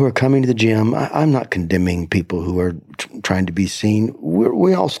people who are coming to the gym, I'm not condemning people who are trying to be seen.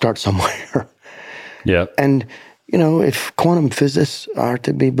 We all start somewhere. Yeah. And, if quantum physicists are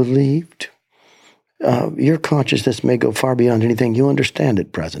to be believed, your consciousness may go far beyond anything you understand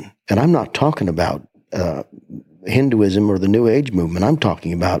at present. And I'm not talking about Hinduism or the New Age movement. I'm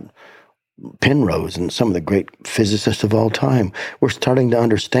talking about Penrose and some of the great physicists of all time. We're starting to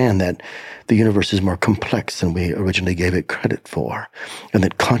understand that the universe is more complex than we originally gave it credit for, and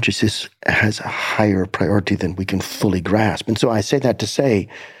that consciousness has a higher priority than we can fully grasp. And so I say that to say,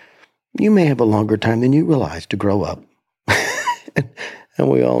 you may have a longer time than you realize to grow up. And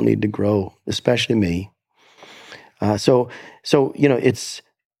we all need to grow, especially me. So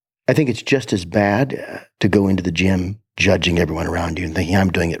I think it's just as bad to go into the gym judging everyone around you and thinking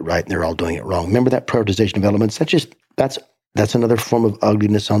I'm doing it right and they're all doing it wrong. Remember that prioritization of elements? That's another form of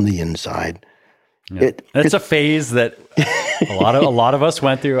ugliness on the inside. Yeah. It's a phase that a lot of us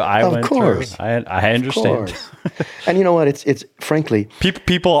went through. I went through. I understand. And you know what? It's frankly,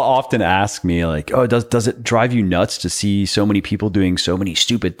 people often ask me like, "Oh, does it drive you nuts to see so many people doing so many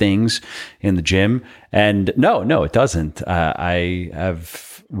stupid things in the gym?" And no, it doesn't. I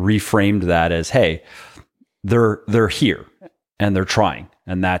have reframed that as, "Hey, they're here and they're trying,"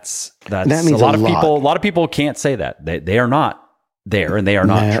 and that means a lot of people. A lot of people can't say that they are not there and they are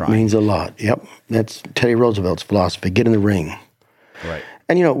not trying. That means a lot. Yep, that's Teddy Roosevelt's philosophy: get in the ring. Right.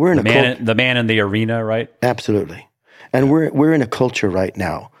 And we're in the man in the arena, right? Absolutely. And we're in a culture right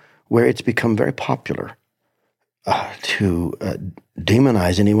now where it's become very popular to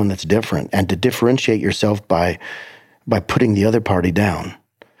demonize anyone that's different and to differentiate yourself by putting the other party down.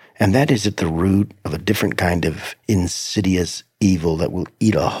 And that is at the root of a different kind of insidious evil that will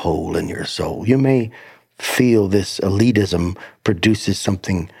eat a hole in your soul. You may feel this elitism produces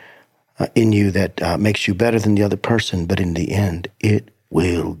something in you that makes you better than the other person, but in the end, it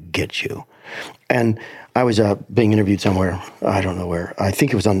will get you. And I was being interviewed somewhere, I don't know where, I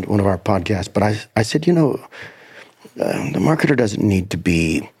think it was on one of our podcasts, but I said, the marketer doesn't need to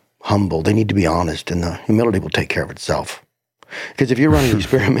be humble, they need to be honest, and the humility will take care of itself. Because if you're running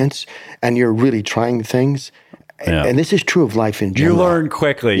experiments and you're really trying things, and this is true of life in general. You learn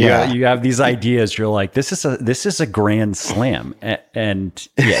quickly. Yeah. You have these ideas. You're like, this is a grand slam, and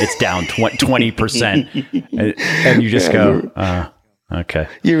it's down 20%, and you just go, okay.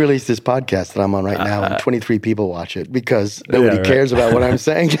 You release this podcast that I'm on right now, and 23 people watch it because nobody cares about what I'm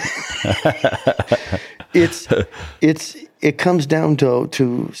saying. It comes down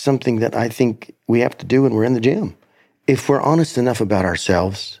to something that I think we have to do when we're in the gym. If we're honest enough about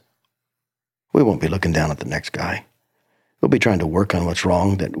ourselves, we won't be looking down at the next guy. We'll be trying to work on what's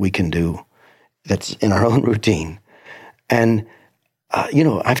wrong that we can do that's in our own routine. And,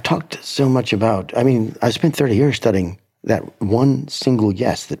 I've talked so much about, I spent 30 years studying that one single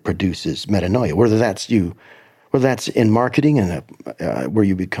yes that produces metanoia, whether that's in marketing and where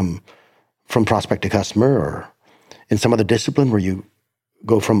you become from prospect to customer, or in some other discipline where you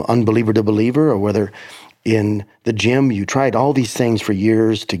go from unbeliever to believer, or whether in the gym, you tried all these things for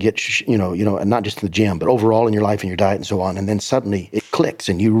years to get, and not just in the gym, but overall in your life and your diet and so on. And then suddenly it clicks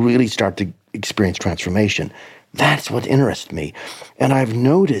and you really start to experience transformation. That's what interests me. And I've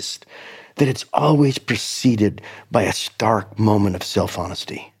noticed that it's always preceded by a stark moment of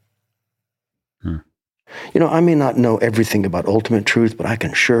self-honesty. I may not know everything about ultimate truth, but I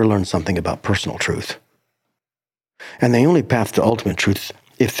can sure learn something about personal truth. And the only path to ultimate truth,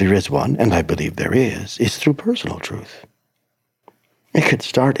 if there is one, and I believe there is through personal truth. It could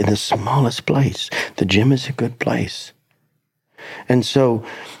start in the smallest place. The gym is a good place. And so,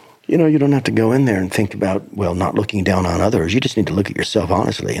 you don't have to go in there and think about, not looking down on others. You just need to look at yourself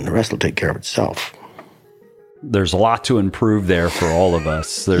honestly, and the rest will take care of itself. There's a lot to improve there for all of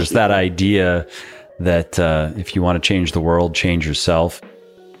us. There's that idea that if you want to change the world, change yourself.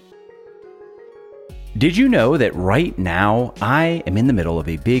 Did you know that right now I am in the middle of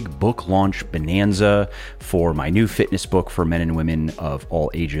a big book launch bonanza for my new fitness book for men and women of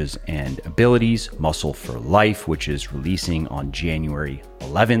all ages and abilities, Muscle for Life, which is releasing on January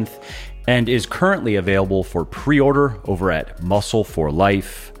 11th. and is currently available for pre-order over at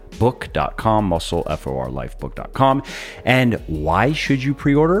muscleforlifebook.com, muscleforlifebook.com. And why should you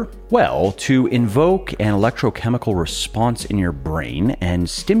pre-order? Well, to invoke an electrochemical response in your brain and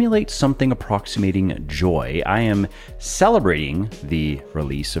stimulate something approximating joy, I am celebrating the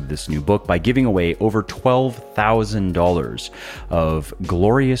release of this new book by giving away over $12,000 of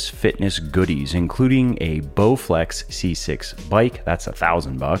glorious fitness goodies, including a Bowflex C6 bike, that's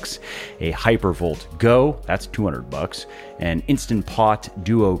 $1,000, a Hypervolt Go, that's $200, an Instant Pot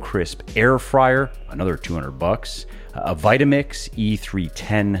Duo Crisp air fryer, another $200, a Vitamix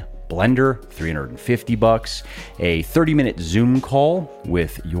E310 blender, $350, a 30-minute Zoom call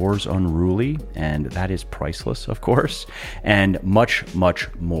with yours unruly, and that is priceless, of course, and much, much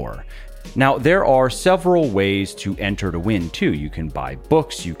more. Now, there are several ways to enter to win, too. You can buy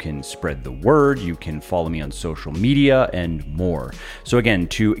books, you can spread the word, you can follow me on social media, and more. So again,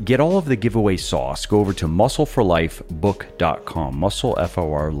 to get all of the giveaway sauce, go over to muscleforlifebook.com,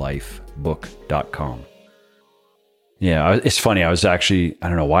 muscleforlifebook.com. Yeah, it's funny. I was actually, I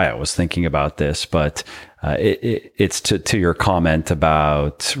don't know why I was thinking about this, but it's to your comment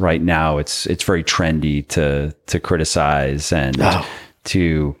about right now. It's very trendy to criticize and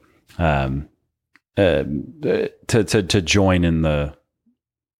to join in the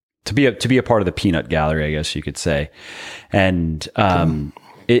to be a part of the peanut gallery, I guess you could say. And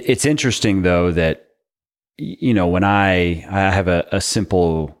it's interesting though that when I have a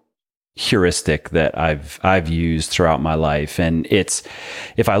simple heuristic that I've used throughout my life, and it's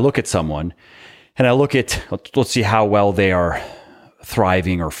if I look at someone and I look at let's see how well they are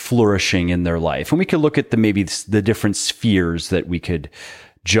thriving or flourishing in their life, and we could look at maybe the different spheres that we could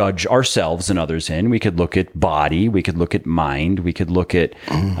judge ourselves and others in. We could look at body, we could look at mind, we could look at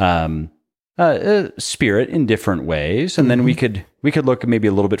spirit in different ways, and then we could look maybe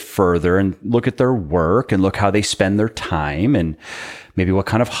a little bit further and look at their work and look how they spend their time and maybe what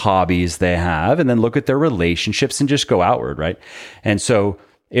kind of hobbies they have, and then look at their relationships and just go outward, right? And so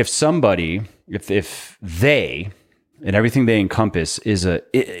if somebody, if they and everything they encompass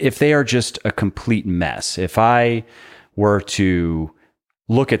if they are just a complete mess, if I were to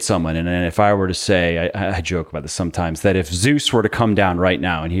look at someone and if I were to say, I joke about this sometimes, that if Zeus were to come down right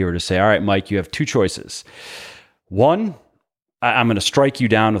now and he were to say, all right, Mike, you have two choices. One, I'm going to strike you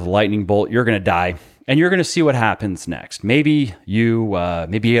down with a lightning bolt. You're going to die. And you're going to see what happens next. Maybe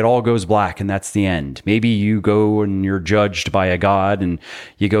it all goes black and that's the end. Maybe you go and you're judged by a god and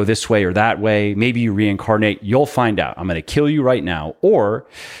you go this way or that way. Maybe you reincarnate. You'll find out. I'm going to kill you right now. Or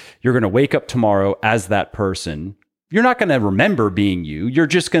you're going to wake up tomorrow as that person. You're not going to remember being you. You're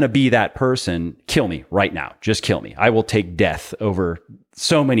just going to be that person. Kill me right now. Just kill me. I will take death over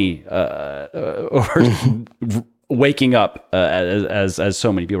so many, over waking up as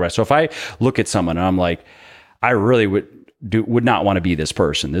so many people, right? So if I look at someone and I'm like, I really would not want to be this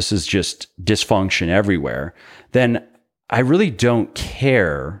person. This is just dysfunction everywhere. Then I really don't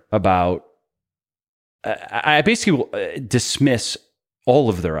care about. I basically will dismiss all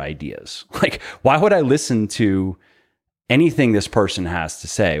of their ideas. Like, why would I listen to anything this person has to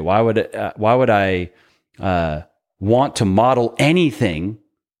say? Why would I want to model anything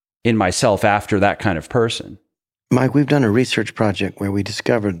in myself after that kind of person? Mike, we've done a research project where we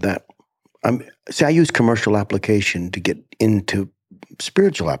discovered that, I use commercial application to get into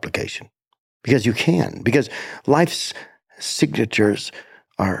spiritual application because you can, because life's signatures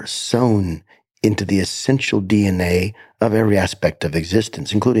are sewn into the essential DNA of every aspect of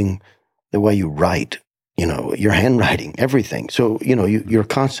existence, including the way you write, your handwriting, everything. So, you're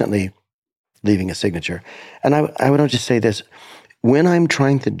constantly leaving a signature. And I would just say this, when I'm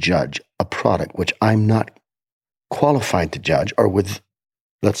trying to judge a product, which I'm not qualified to judge, or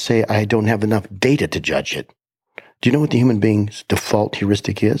let's say I don't have enough data to judge it. Do you know what the human being's default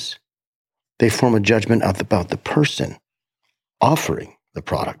heuristic is? They form a judgment about the person offering the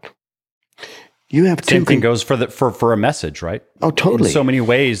product. You have same thing goes for a message, right? Oh, totally. In so many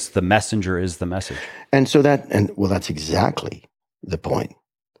ways, the messenger is the message. And so that's exactly the point.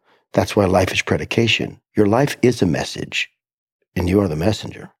 That's why life is predication. Your life is a message, and you are the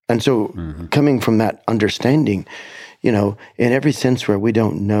messenger. And so coming from that understanding, in every sense where we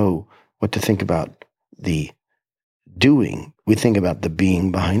don't know what to think about the doing, we think about the being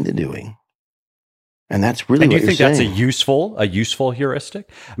behind the doing. And that's really what you're saying. And do you think that's a useful heuristic?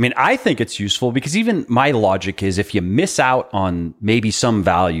 I mean, I think it's useful because even my logic is if you miss out on maybe some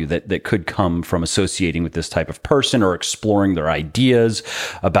value that could come from associating with this type of person or exploring their ideas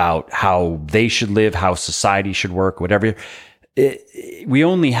about how they should live, how society should work, whatever, we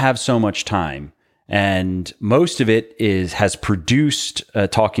only have so much time. And most of it has produced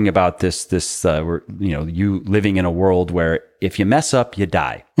talking about this you living in a world where if you mess up, you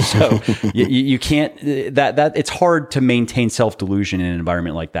die. So you can't, that it's hard to maintain self-delusion in an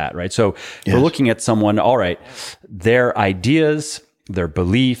environment like that, right? So Yes. we're looking at someone, all right, their ideas, their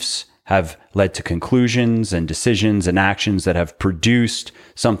beliefs have led to conclusions and decisions and actions that have produced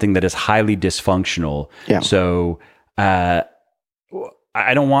something that is highly dysfunctional. Yeah. So,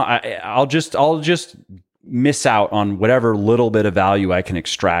 I'll just miss out on whatever little bit of value I can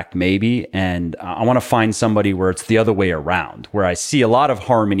extract maybe. And I want to find somebody where it's the other way around, where I see a lot of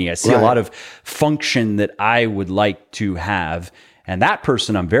harmony. I see a lot of function that I would like to have. And that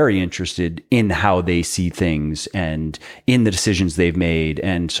person, I'm very interested in how they see things and in the decisions they've made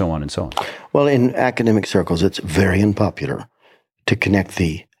and so on and so on. Well, in academic circles, it's very unpopular to connect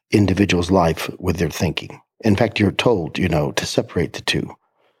the individual's life with their thinking. In fact, you're told, to separate the two.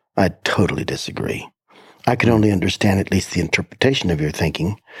 I totally disagree. I can only understand at least the interpretation of your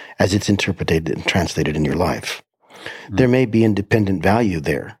thinking as it's interpreted and translated in your life. There may be independent value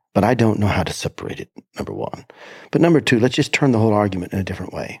there, but I don't know how to separate it, number one. But number two, let's just turn the whole argument in a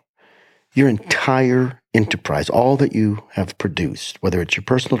different way. Your entire enterprise, all that you have produced, whether it's your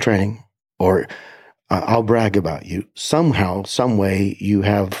personal training or I'll brag about you, somehow, some way, you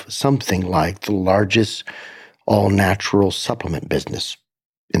have something like the largest all-natural supplement business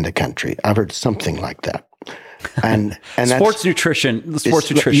in the country. I've heard something like that. And sports nutrition.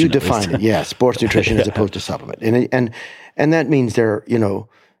 You define it, yeah. Sports nutrition as opposed to supplement, and that means the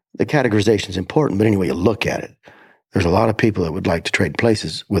categorization is important. But anyway, you look at it. There's a lot of people that would like to trade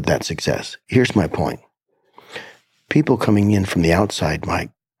places with that success. Here's my point: people coming in from the outside, Mike,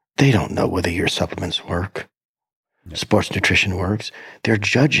 they don't know whether your supplements work, sports nutrition works. They're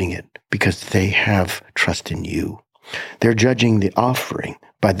judging it because they have trust in you. They're judging the offering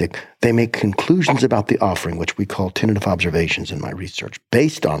they make conclusions about the offering, which we call tentative observations in my research,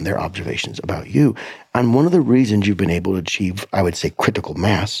 based on their observations about you. And one of the reasons you've been able to achieve, I would say, critical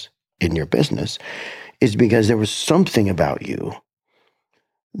mass in your business is because there was something about you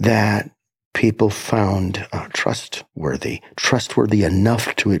that people found trustworthy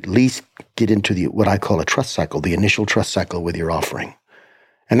enough to at least get into what I call a trust cycle, the initial trust cycle with your offering.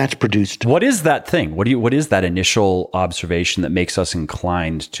 And that's produced. What is that thing? What is that initial observation that makes us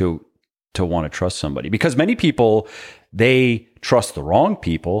inclined to want to trust somebody? Because many people, they trust the wrong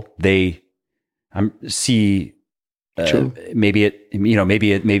people. They see maybe it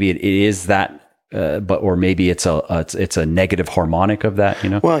is that, or maybe it's a negative harmonic of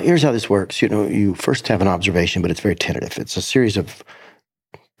that. Well, here's how this works. You first have an observation, but it's very tentative. It's a series of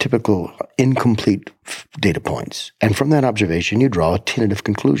typical incomplete data points. And from that observation, you draw a tentative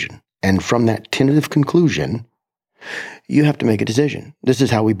conclusion. And from that tentative conclusion, you have to make a decision. This is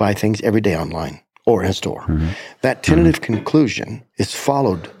how we buy things every day online or in a store. Mm-hmm. That tentative conclusion is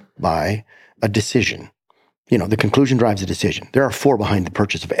followed by a decision. The conclusion drives a decision. There are 4 behind the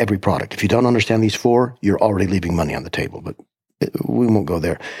purchase of every product. If you don't understand these 4, you're already leaving money on the table, but we won't go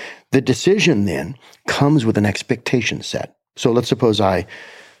there. The decision then comes with an expectation set. So let's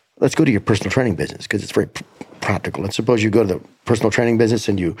go to your personal training business because it's very practical. Let's suppose you go to the personal training business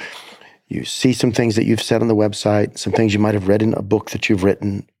and you see some things that you've said on the website, some things you might have read in a book that you've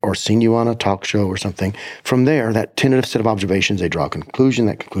written or seen you on a talk show or something. From there, that tentative set of observations, they draw a conclusion.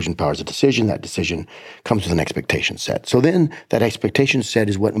 That conclusion powers a decision. That decision comes with an expectation set. So then that expectation set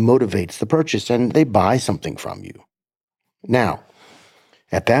is what motivates the purchase, and they buy something from you. Now,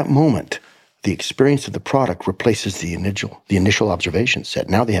 at that moment, the experience of the product replaces the initial observation set.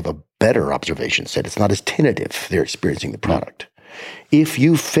 Now they have a better observation set. It's not as tentative. They're experiencing the product. If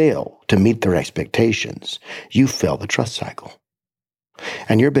you fail to meet their expectations, you fail the trust cycle.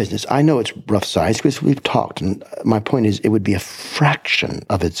 And your business, I know it's rough size because we've talked, and my point is it would be a fraction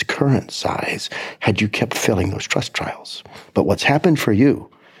of its current size had you kept failing those trust trials. But what's happened for you,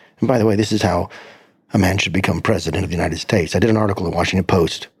 and by the way, this is how a man should become president of the United States. I did an article in the Washington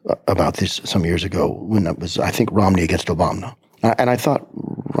Post about this some years ago when it was, I think, Romney against Obama. And I thought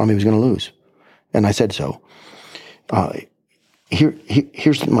Romney was going to lose. And I said so.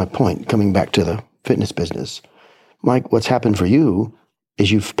 Here's my point, coming back to the fitness business. Mike, what's happened for you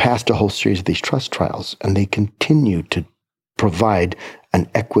is you've passed a whole series of these trust trials, and they continue to provide an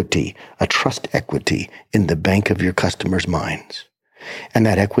equity, a trust equity in the bank of your customers' minds. And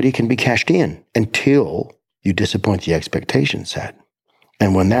that equity can be cashed in until you disappoint the expectation set.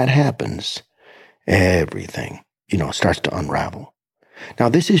 And when that happens, everything, starts to unravel. Now,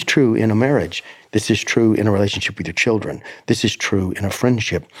 this is true in a marriage. This is true in a relationship with your children. This is true in a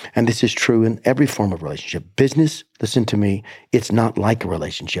friendship. And this is true in every form of relationship. Business, listen to me, it's not like a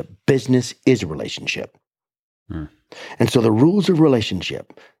relationship. Business is a relationship. And so the rules of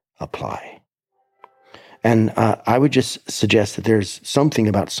relationship apply. And I would just suggest that there's something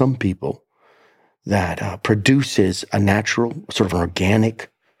about some people that produces a natural, sort of an organic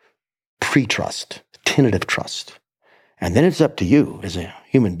pre-trust, tentative trust. And then it's up to you as a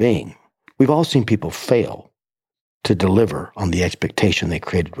human being. We've all seen people fail to deliver on the expectation they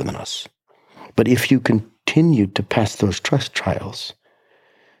created within us. But if you continue to pass those trust trials,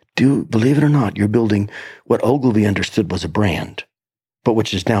 believe it or not, you're building what Ogilvy understood was a brand, but which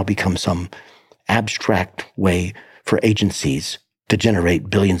has now become some abstract way for agencies to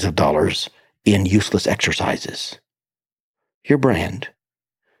generate billions of dollars in useless exercises. Your brand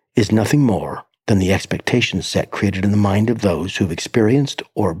is nothing more than the expectation set created in the mind of those who've experienced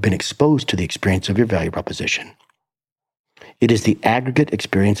or been exposed to the experience of your value proposition. It is the aggregate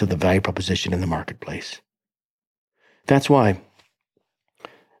experience of the value proposition in the marketplace. That's why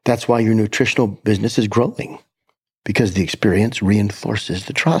your nutritional business is growing, because the experience reinforces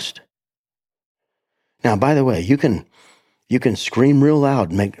the trust. Now, by the way, you can scream real loud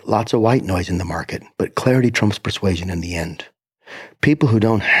and make lots of white noise in the market, but clarity trumps persuasion in the end. People who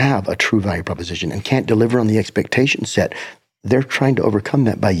don't have a true value proposition and can't deliver on the expectation set, they're trying to overcome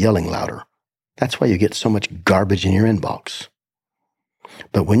that by yelling louder. That's why you get so much garbage in your inbox.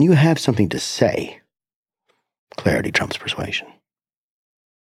 But when you have something to say, clarity trumps persuasion.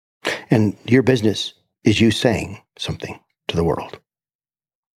 And your business is you saying something to the world.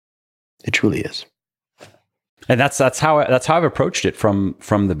 It truly is. And that's how I've approached it from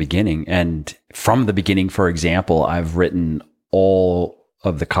the beginning. And from the beginning, for example, I've written all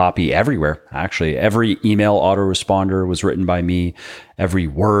of the copy everywhere. Actually, every email autoresponder was written by me. Every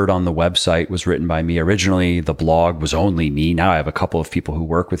word on the website was written by me. Originally, the blog was only me. Now I have a couple of people who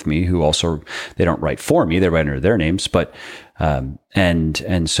work with me who also, they don't write for me. They write under their names. But,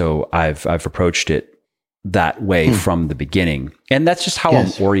 and so I've approached it that way from the beginning. And that's just how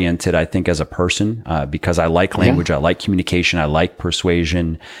I'm oriented, I think, as a person, because I like language, I like communication, I like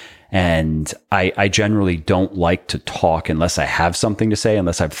persuasion. And I generally don't like to talk unless I have something to say,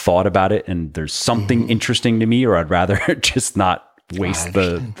 unless I've thought about it and there's something interesting to me, or I'd rather just not waste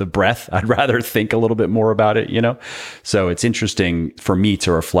the breath. I'd rather think a little bit more about it, So it's interesting for me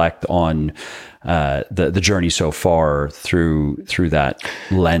to reflect on the journey so far through that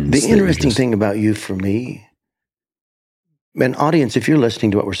lens. The interesting thing about you for me, an audience, if you're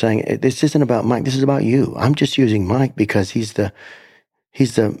listening to what we're saying, this isn't about Mike, this is about you. I'm just using Mike because he's the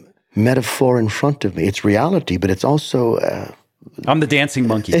metaphor in front of me. It's reality, but it's also I'm the dancing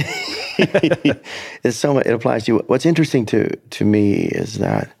monkey. It applies to you. What's interesting to me is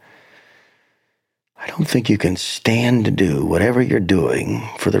that I don't think you can stand to do whatever you're doing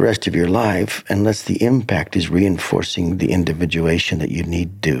for the rest of your life unless the impact is reinforcing the individuation that you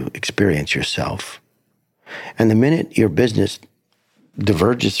need to experience yourself. And the minute your business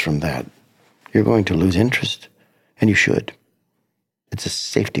diverges from that, you're going to lose interest, and you should. It's a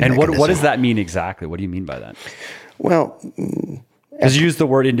safety mechanism. And what does that mean exactly? What do you mean by that? Well, because you used the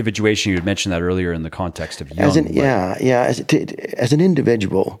word individuation. You had mentioned that earlier in the context of young. As an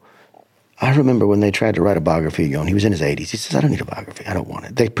individual, I remember when they tried to write a biography of Young. He was in his 80s. He says, I don't need a biography. I don't want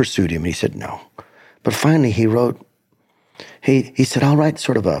it. They pursued him, and he said no. But finally, he wrote, he said, I'll write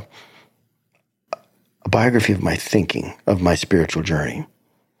sort of a biography of my thinking, of my spiritual journey.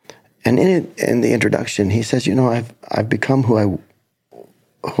 And in the introduction, he says, I've become who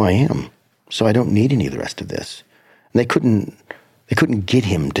I am, so I don't need any of the rest of this. And they couldn't get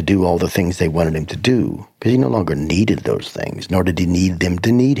him to do all the things they wanted him to do because he no longer needed those things, nor did he need them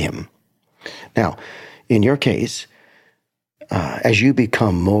to need him. Now, in your case, as you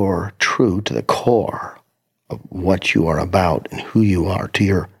become more true to the core of what you are about and who you are,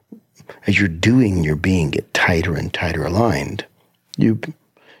 as you're doing your being get tighter and tighter aligned, you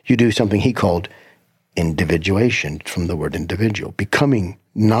do something he called individuation, from the word individual, becoming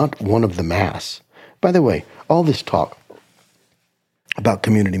not one of the mass. By the way, all this talk about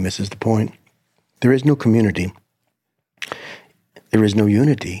community misses the point. There is no community. There is no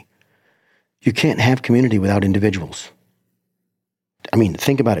unity. You can't have community without individuals. I mean,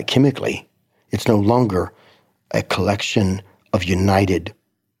 think about it chemically. It's no longer a collection of united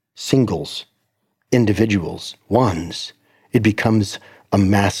singles, individuals, ones. It becomes a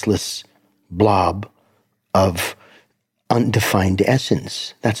massless blob of undefined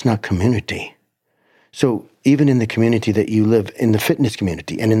essence. That's not community. So even in the community that you live, in the fitness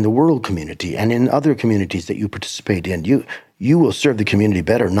community and in the world community and in other communities that you participate in, you will serve the community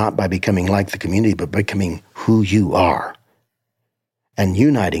better, not by becoming like the community, but by becoming who you are and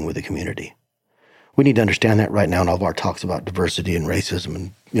uniting with the community. We need to understand that right now in all of our talks about diversity and racism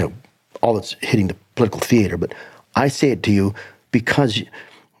and, all that's hitting the political theater. But I say it to you because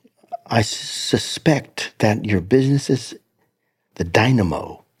I suspect that your business is the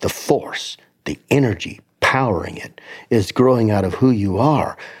dynamo, the force, the energy powering it is growing out of who you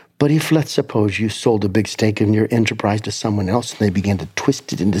are. But if, let's suppose, you sold a big stake in your enterprise to someone else and they began to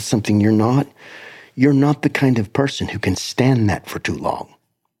twist it into something you're not the kind of person who can stand that for too long.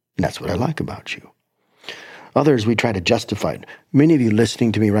 And that's what I like about you. Others, we try to justify it. Many of you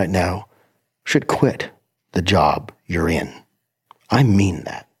listening to me right now should quit the job you're in. I mean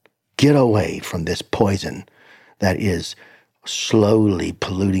that. Get away from this poison that is slowly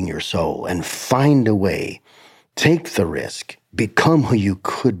polluting your soul and find a way. Take the risk. Become who you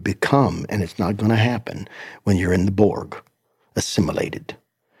could become, and it's not going to happen when you're in the Borg, assimilated.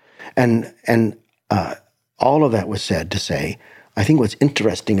 And all of that was said to say, I think what's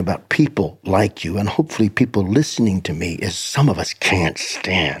interesting about people like you, and hopefully people listening to me, is some of us can't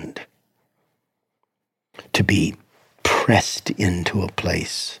stand to be pressed into a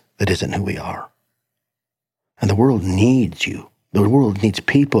place that isn't who we are. And the world needs you. The world needs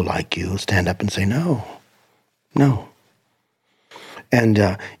people like you who stand up and say, no.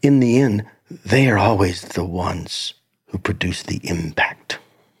 And in the end, they are always the ones who produce the impact.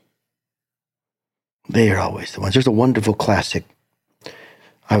 They are always the ones. There's a wonderful classic.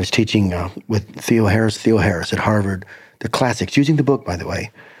 I was teaching with Theo Harris at Harvard, the classics, using the book, by the way.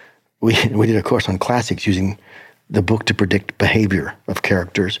 We did a course on classics using the book to predict behavior of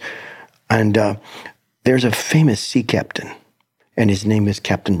characters. And there's a famous sea captain, and his name is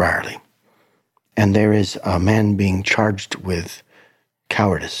Captain Brierly. And there is a man being charged with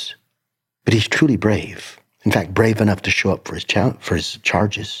cowardice, but he's truly brave. In fact, brave enough to show up for his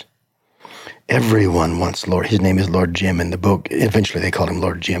charges. Everyone wants Lord. His name is Lord Jim in the book. Eventually they called him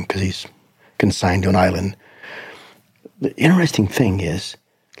Lord Jim because he's consigned to an island. The interesting thing is,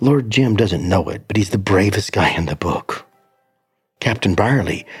 Lord Jim doesn't know it, but he's the bravest guy in the book. Captain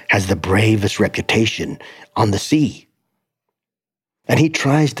Brierly has the bravest reputation on the sea. And he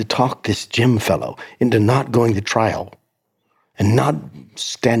tries to talk this Jim fellow into not going to trial and not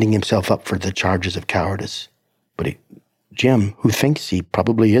standing himself up for the charges of cowardice. But Jim, who thinks he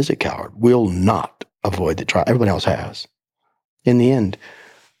probably is a coward, will not avoid the trial. Everybody else has. In the end,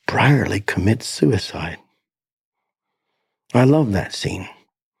 Brierly commits suicide. I love that scene.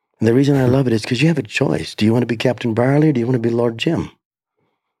 And the reason I love it is because you have a choice. Do you want to be Captain Brierly or do you want to be Lord Jim?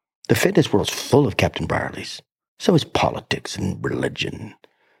 The fitness world's full of Captain Brierlys. So is politics and religion,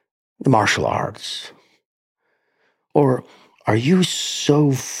 the martial arts. Or are you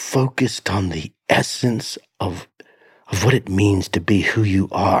so focused on the essence of what it means to be who you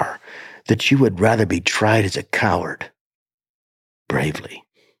are that you would rather be tried as a coward bravely?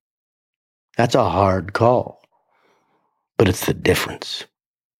 That's a hard call, but it's the difference.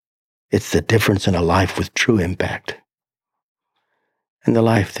 It's the difference in a life with true impact and the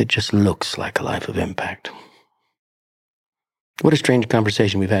life that just looks like a life of impact. What a strange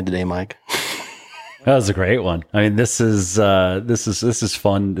conversation we've had today, Mike. That was a great one. I mean, this is fun.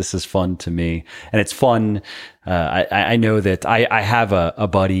 This is fun to me, and it's fun. I know that I have a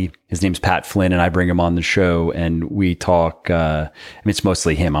buddy. His name's Pat Flint, and I bring him on the show, and we talk. I mean, it's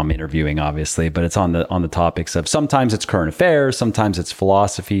mostly him I'm interviewing, obviously, but it's on the topics of sometimes it's current affairs, sometimes it's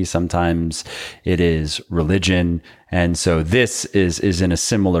philosophy, sometimes it is religion, and so this is in a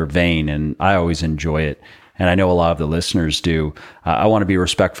similar vein, and I always enjoy it. And I know a lot of the listeners do. I want to be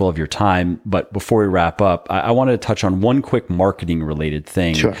respectful of your time, but before we wrap up, I wanted to touch on one quick marketing related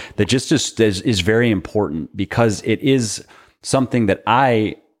thing. Sure. That just is very important because it is something that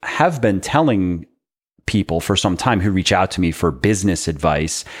I have been telling people for some time who reach out to me for business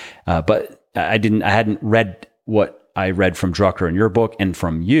advice, but I hadn't read what I read from Drucker in your book and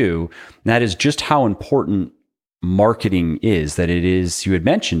from you. And that is just how important marketing is, that it is, you had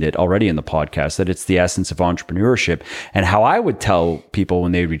mentioned it already in the podcast, that it's the essence of entrepreneurship. And how I would tell people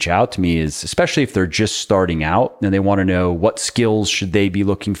when they reach out to me is, especially if they're just starting out and they want to know what skills should they be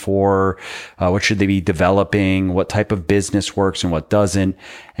looking for, what should they be developing, what type of business works and what doesn't.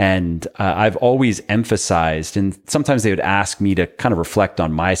 And I've always emphasized, and sometimes they would ask me to kind of reflect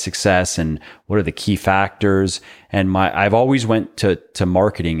on my success and what are the key factors. And I've always went to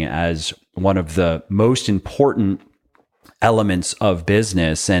marketing as one of the most important elements of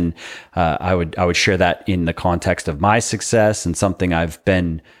business. And I would share that in the context of my success and something I've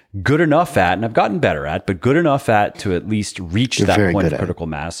been good enough at, and I've gotten better at, but good enough at to at least reach that point of critical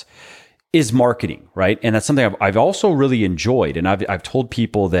mass. is marketing, right? And that's something I've also really enjoyed. And I've told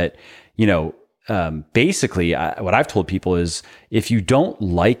people that, basically what I've told people is if you don't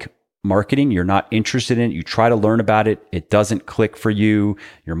like marketing, you're not interested in it, you try to learn about it, it doesn't click for you,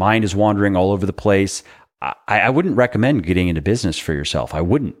 your mind is wandering all over the place, I wouldn't recommend getting into business for yourself. I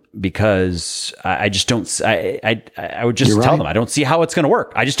wouldn't, because I just don't, I would just tell them, I don't see how it's going to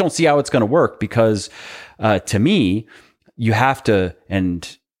work. I just don't see how it's going to work because to me, you have to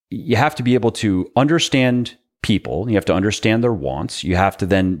be able to understand people. You have to understand their wants. You have to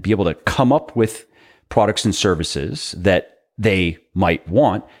then be able to come up with products and services that they might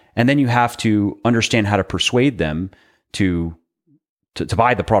want. And then you have to understand how to persuade them to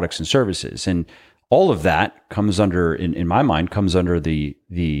buy the products and services. And all of that comes under, in my mind, comes under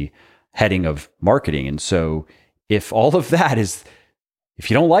the heading of marketing. And so if all of that is, if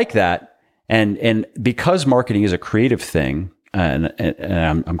you don't like that, and because marketing is a creative thing, and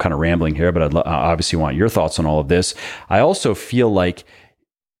I'm kind of rambling here, but I obviously want your thoughts on all of this. I also feel like,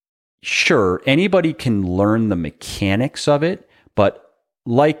 sure, anybody can learn the mechanics of it, but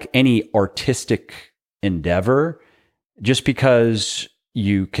like any artistic endeavor, just because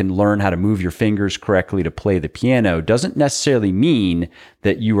you can learn how to move your fingers correctly to play the piano doesn't necessarily mean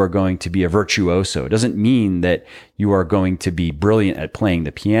that you are going to be a virtuoso. It doesn't mean that you are going to be brilliant at playing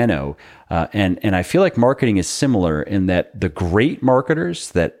the piano. And I feel like marketing is similar in that the great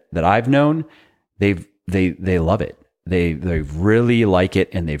marketers that I've known, they love it. They really like it,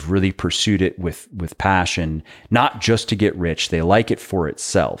 and they've really pursued it with passion, not just to get rich. They like it for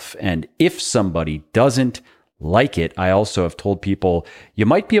itself. And if somebody doesn't like it, I also have told people you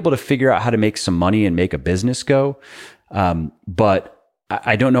might be able to figure out how to make some money and make a business go. But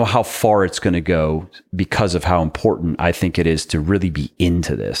I don't know how far it's going to go because of how important I think it is to really be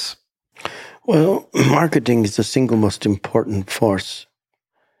into this. Well, marketing is the single most important force.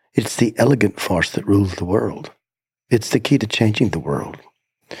 It's the elegant force that rules the world. It's the key to changing the world.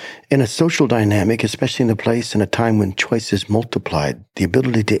 In a social dynamic, especially in a place and a time when choice is multiplied, the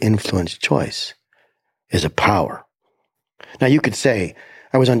ability to influence choice is a power. Now, you could say,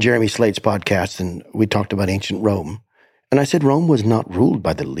 I was on Jeremy Slate's podcast and we talked about ancient Rome, and I said Rome was not ruled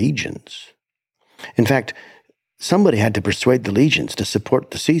by the legions. In fact, somebody had to persuade the legions to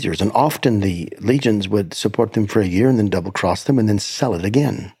support the Caesars, and often the legions would support them for a year and then double-cross them and then sell it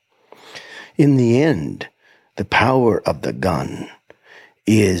again. In the end, the power of the gun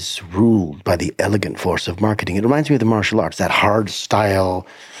is ruled by the elegant force of marketing. It reminds me of the martial arts, that hard style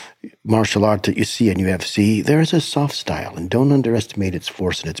martial art that you see in UFC. There is a soft style, and don't underestimate its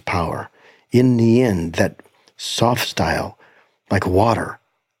force and its power. In the end, that soft style, like water,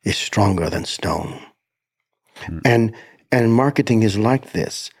 is stronger than stone. And marketing is like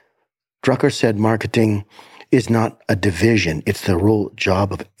this. Drucker said marketing is not a division. It's the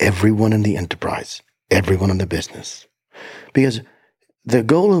job of everyone in the enterprise, everyone in the business. Because the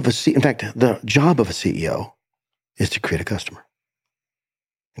goal of the job of a CEO is to create a customer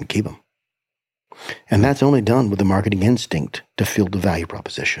and keep them. And that's only done with the marketing instinct to field the value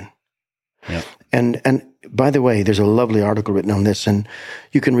proposition. Yep. And by the way, there's a lovely article written on this, and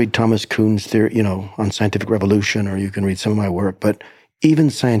you can read Thomas Kuhn's theory, on scientific revolution, or you can read some of my work, but even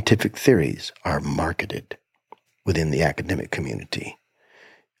scientific theories are marketed within the academic community.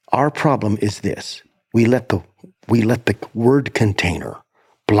 Our problem is this. We let the word container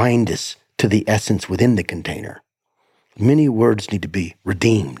blind us to the essence within the container. Many words need to be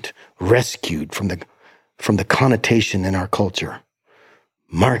redeemed, rescued from the connotation in our culture.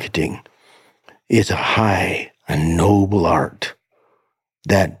 Marketing is a high and noble art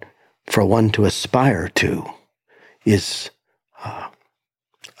that, for one to aspire to, is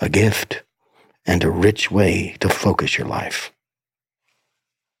a gift and a rich way to focus your life.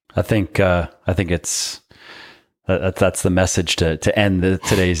 I think that's the message to end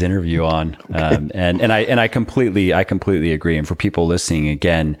today's interview on. Okay. And I completely agree. And for people listening,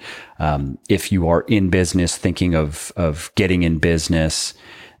 again, if you are in business, thinking of getting in business,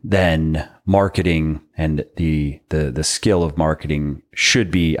 then marketing and the skill of marketing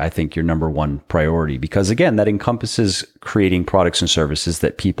should be, I think, your number one priority, because again, that encompasses creating products and services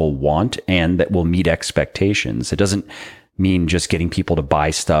that people want and that will meet expectations. It doesn't mean just getting people to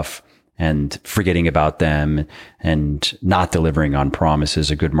buy stuff and forgetting about them and not delivering on promises.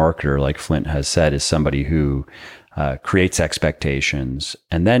 A good marketer, like Flint has said, is somebody who creates expectations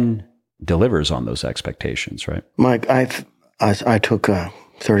and then delivers on those expectations, right? Mike, I took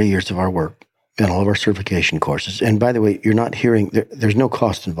 30 years of our work and all of our certification courses. And by the way, you're not hearing, there's no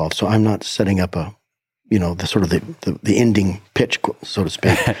cost involved. So I'm not setting up the ending pitch, so to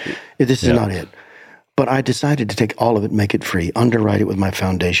speak. This is not it. But I decided to take all of it, make it free, underwrite it with my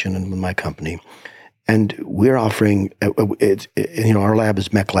foundation and with my company. And we're offering, our lab is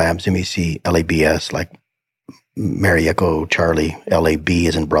MECLabs, MECLABS, like Mary Echo Charlie, LAB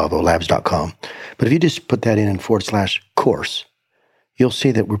as in Bravo, labs.com. But if you just put that in /course, you'll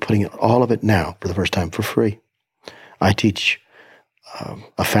see that we're putting all of it now for the first time for free. I teach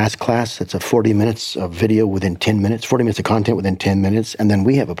a fast class that's a 40 minutes of video within 10 minutes, 40 minutes of content within 10 minutes. And then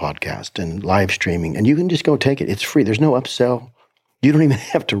we have a podcast and live streaming. And you can just go take it. It's free. There's no upsell. You don't even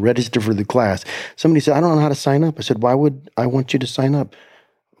have to register for the class. Somebody said, I don't know how to sign up. I said, why would I want you to sign up?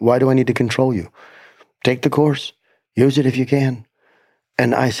 Why do I need to control you? Take the course. Use it if you can.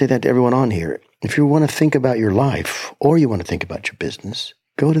 And I say that to everyone on here. If you want to think about your life or you want to think about your business,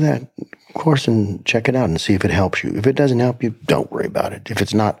 go to that course and check it out and see if it helps you. If it doesn't help you, don't worry about it. If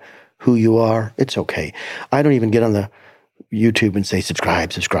it's not who you are, it's okay. I don't even get on the YouTube and say,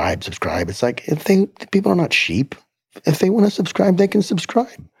 subscribe. It's like, people are not sheep. If they want to subscribe, they can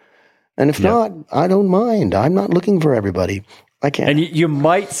subscribe. And if not, I don't mind. I'm not looking for everybody. I can't. And you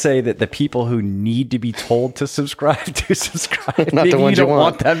might say that the people who need to be told to subscribe to subscribe. Not the ones you don't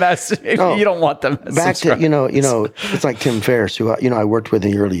want them as No. You don't want them as Back subscribers. to, it's like Tim Ferriss, who, I worked with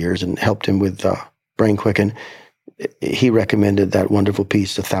in the early years and helped him with Brain Quicken. He recommended that wonderful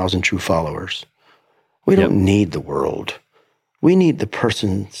piece, 1,000 True Followers. We don't need the world. We need the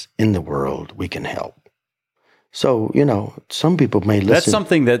persons in the world we can help. So, some people may listen. That's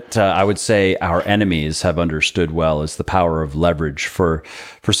something that I would say our enemies have understood well, is the power of leverage for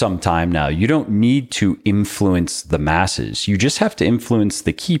some time now. You don't need to influence the masses. You just have to influence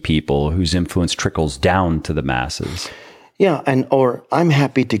the key people whose influence trickles down to the masses. Yeah, or I'm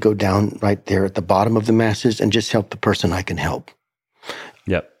happy to go down right there at the bottom of the masses and just help the person I can help.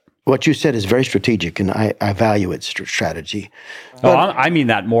 Yep. What you said is very strategic, and I value its strategy. But, I mean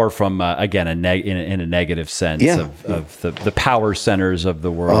that more from, again, in a negative sense of the power centers of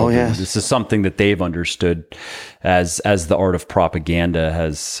the world. Oh, yes. This is something that they've understood as the art of propaganda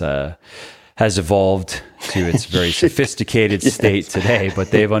has evolved to its very sophisticated state today,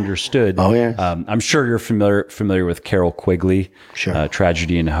 but they've understood. Oh, yes. I'm sure you're familiar with Carol Quigley, sure.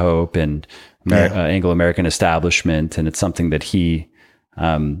 Tragedy and Hope, and Anglo-American Establishment, and it's something that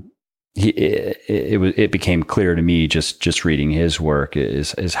it became clear to me just reading his work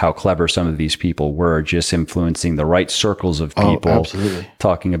is how clever some of these people were, just influencing the right circles of people,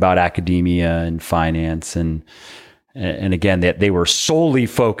 talking about academia and finance and again, they were solely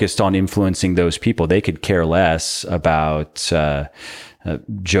focused on influencing those people. They could care less about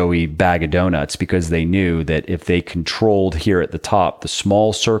Joey Bag of Donuts, because they knew that if they controlled here at the top the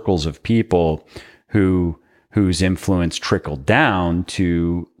small circles of people whose influence trickled down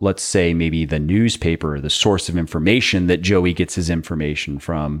to, let's say, maybe the newspaper, the source of information that Joey gets his information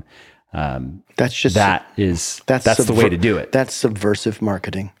from. That's the way to do it. That's subversive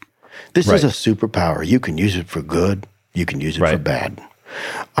marketing. This is a superpower. You can use it for good. You can use it for bad.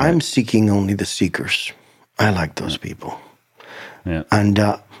 I'm seeking only the seekers. I like those people. Yeah. And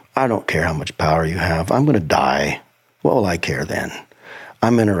I don't care how much power you have. I'm going to die. What will I care then?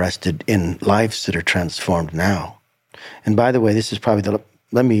 I'm interested in lives that are transformed now. And by the way, this is probably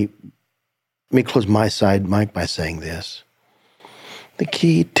let me close my side, Mike, by saying this. The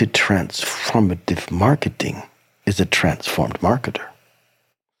key to transformative marketing is a transformed marketer.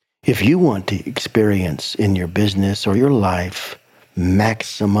 If you want to experience in your business or your life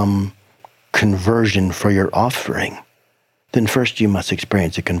maximum conversion for your offering, then first you must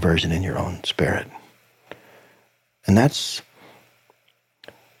experience a conversion in your own spirit. And that's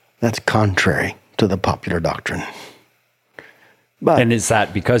contrary to the popular doctrine. And is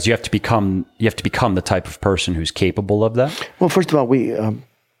that because you have to become the type of person who's capable of that? Well, first of all, we are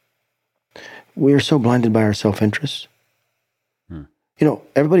so blinded by our self-interest.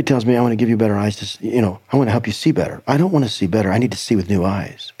 Everybody tells me I want to give you better eyes. I want to help you see better. I don't want to see better. I need to see with new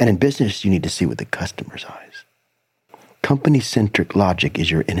eyes. And in business, you need to see with the customer's eyes. Company-centric logic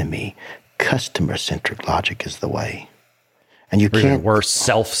is your enemy. Customer-centric logic is the way. And you can't. We're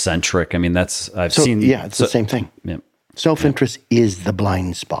self-centric. I mean, I've seen. Yeah, it's the same thing. Yeah. Self-interest is the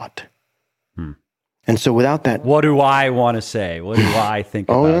blind spot. And so without that. What do I want to say? What do I think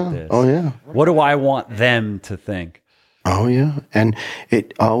about this? Oh, yeah. What do I want them to think? Oh, yeah. And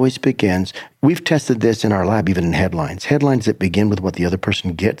it always begins. We've tested this in our lab, even in headlines. Headlines that begin with what the other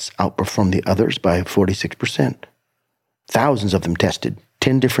person gets outperform the others by 46%. Thousands of them tested,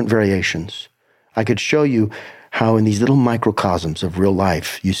 10 different variations. I could show you how in these little microcosms of real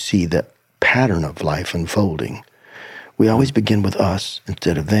life, you see the pattern of life unfolding. We always begin with us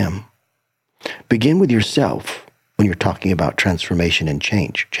instead of them. Begin with yourself. when you're talking about transformation and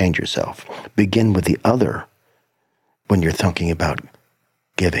change yourself. Begin with the other when you're thinking about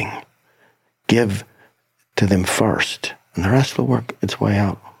giving. Give to them first, and the rest will work its way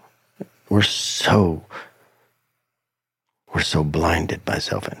out. We're so blinded by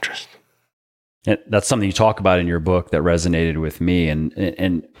self-interest. That's something you talk about in your book that resonated with me,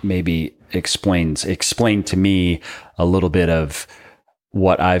 and maybe explain to me a little bit of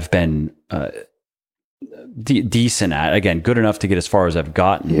what I've been decent at. Again, good enough to get as far as I've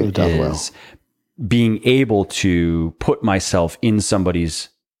gotten. You've done well. Being able to put myself in somebody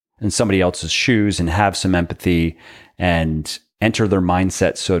else's shoes and have some empathy and enter their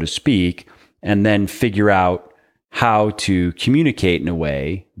mindset, so to speak, and then figure out how to communicate in a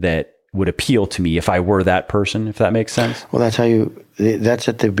way that would appeal to me if I were that person, if that makes sense. Well, that's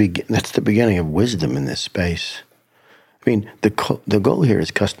the beginning of wisdom in this space. I mean, the goal here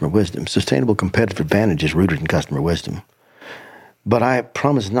is customer wisdom. Sustainable competitive advantage is rooted in customer wisdom. But I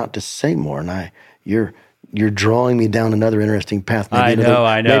promise not to say more, and you're drawing me down another interesting path. Maybe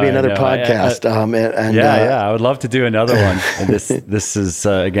another podcast. I would love to do another one. And this is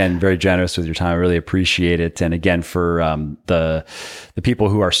again very generous with your time. I really appreciate it. And again, for the people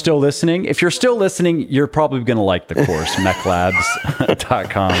who are still listening, if you're still listening, you're probably going to like the course,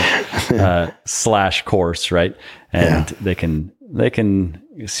 mechlabs.com/course, right? And they can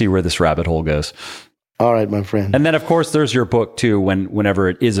see where this rabbit hole goes. All right, my friend. And then, of course, there's your book too. Whenever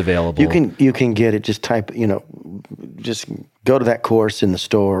it is available, you can get it. Just type, just go to that course in the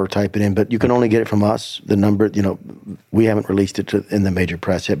store or type it in. But you can only get it from us. The number, we haven't released it in the major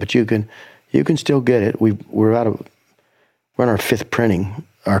press yet. But you can still get it. We're on our 5th printing.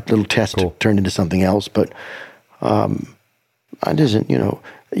 Our little test turned into something else. But you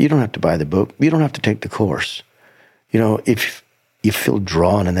don't have to buy the book. You don't have to take the course. If you feel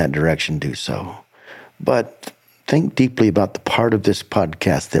drawn in that direction, do so. But think deeply about the part of this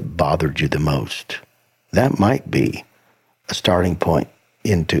podcast that bothered you the most. That might be a starting point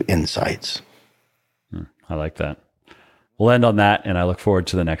into insights. I like that. We'll end on that, and I look forward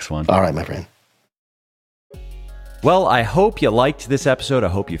to the next one. All right, my friend. Well, I hope you liked this episode. I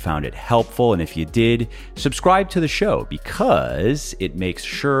hope you found it helpful. And if you did, subscribe to the show because it makes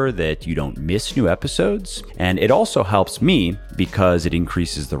sure that you don't miss new episodes. And it also helps me because it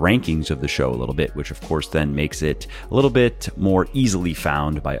increases the rankings of the show a little bit, which of course then makes it a little bit more easily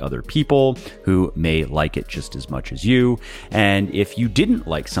found by other people who may like it just as much as you. And if you didn't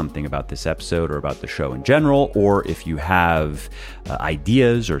like something about this episode or about the show in general, or if you have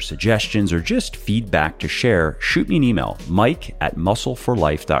ideas or suggestions or just feedback to share, shoot me an email,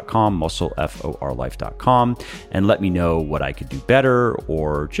 mike@muscleforlife.com, muscleforlife.com, and let me know what I could do better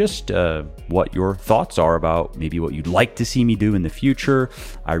or just what your thoughts are about maybe what you'd like to see me do in the future.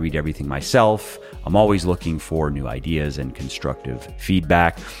 I read everything myself. I'm always looking for new ideas and constructive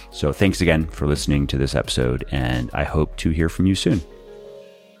feedback. So thanks again for listening to this episode, and I hope to hear from you soon.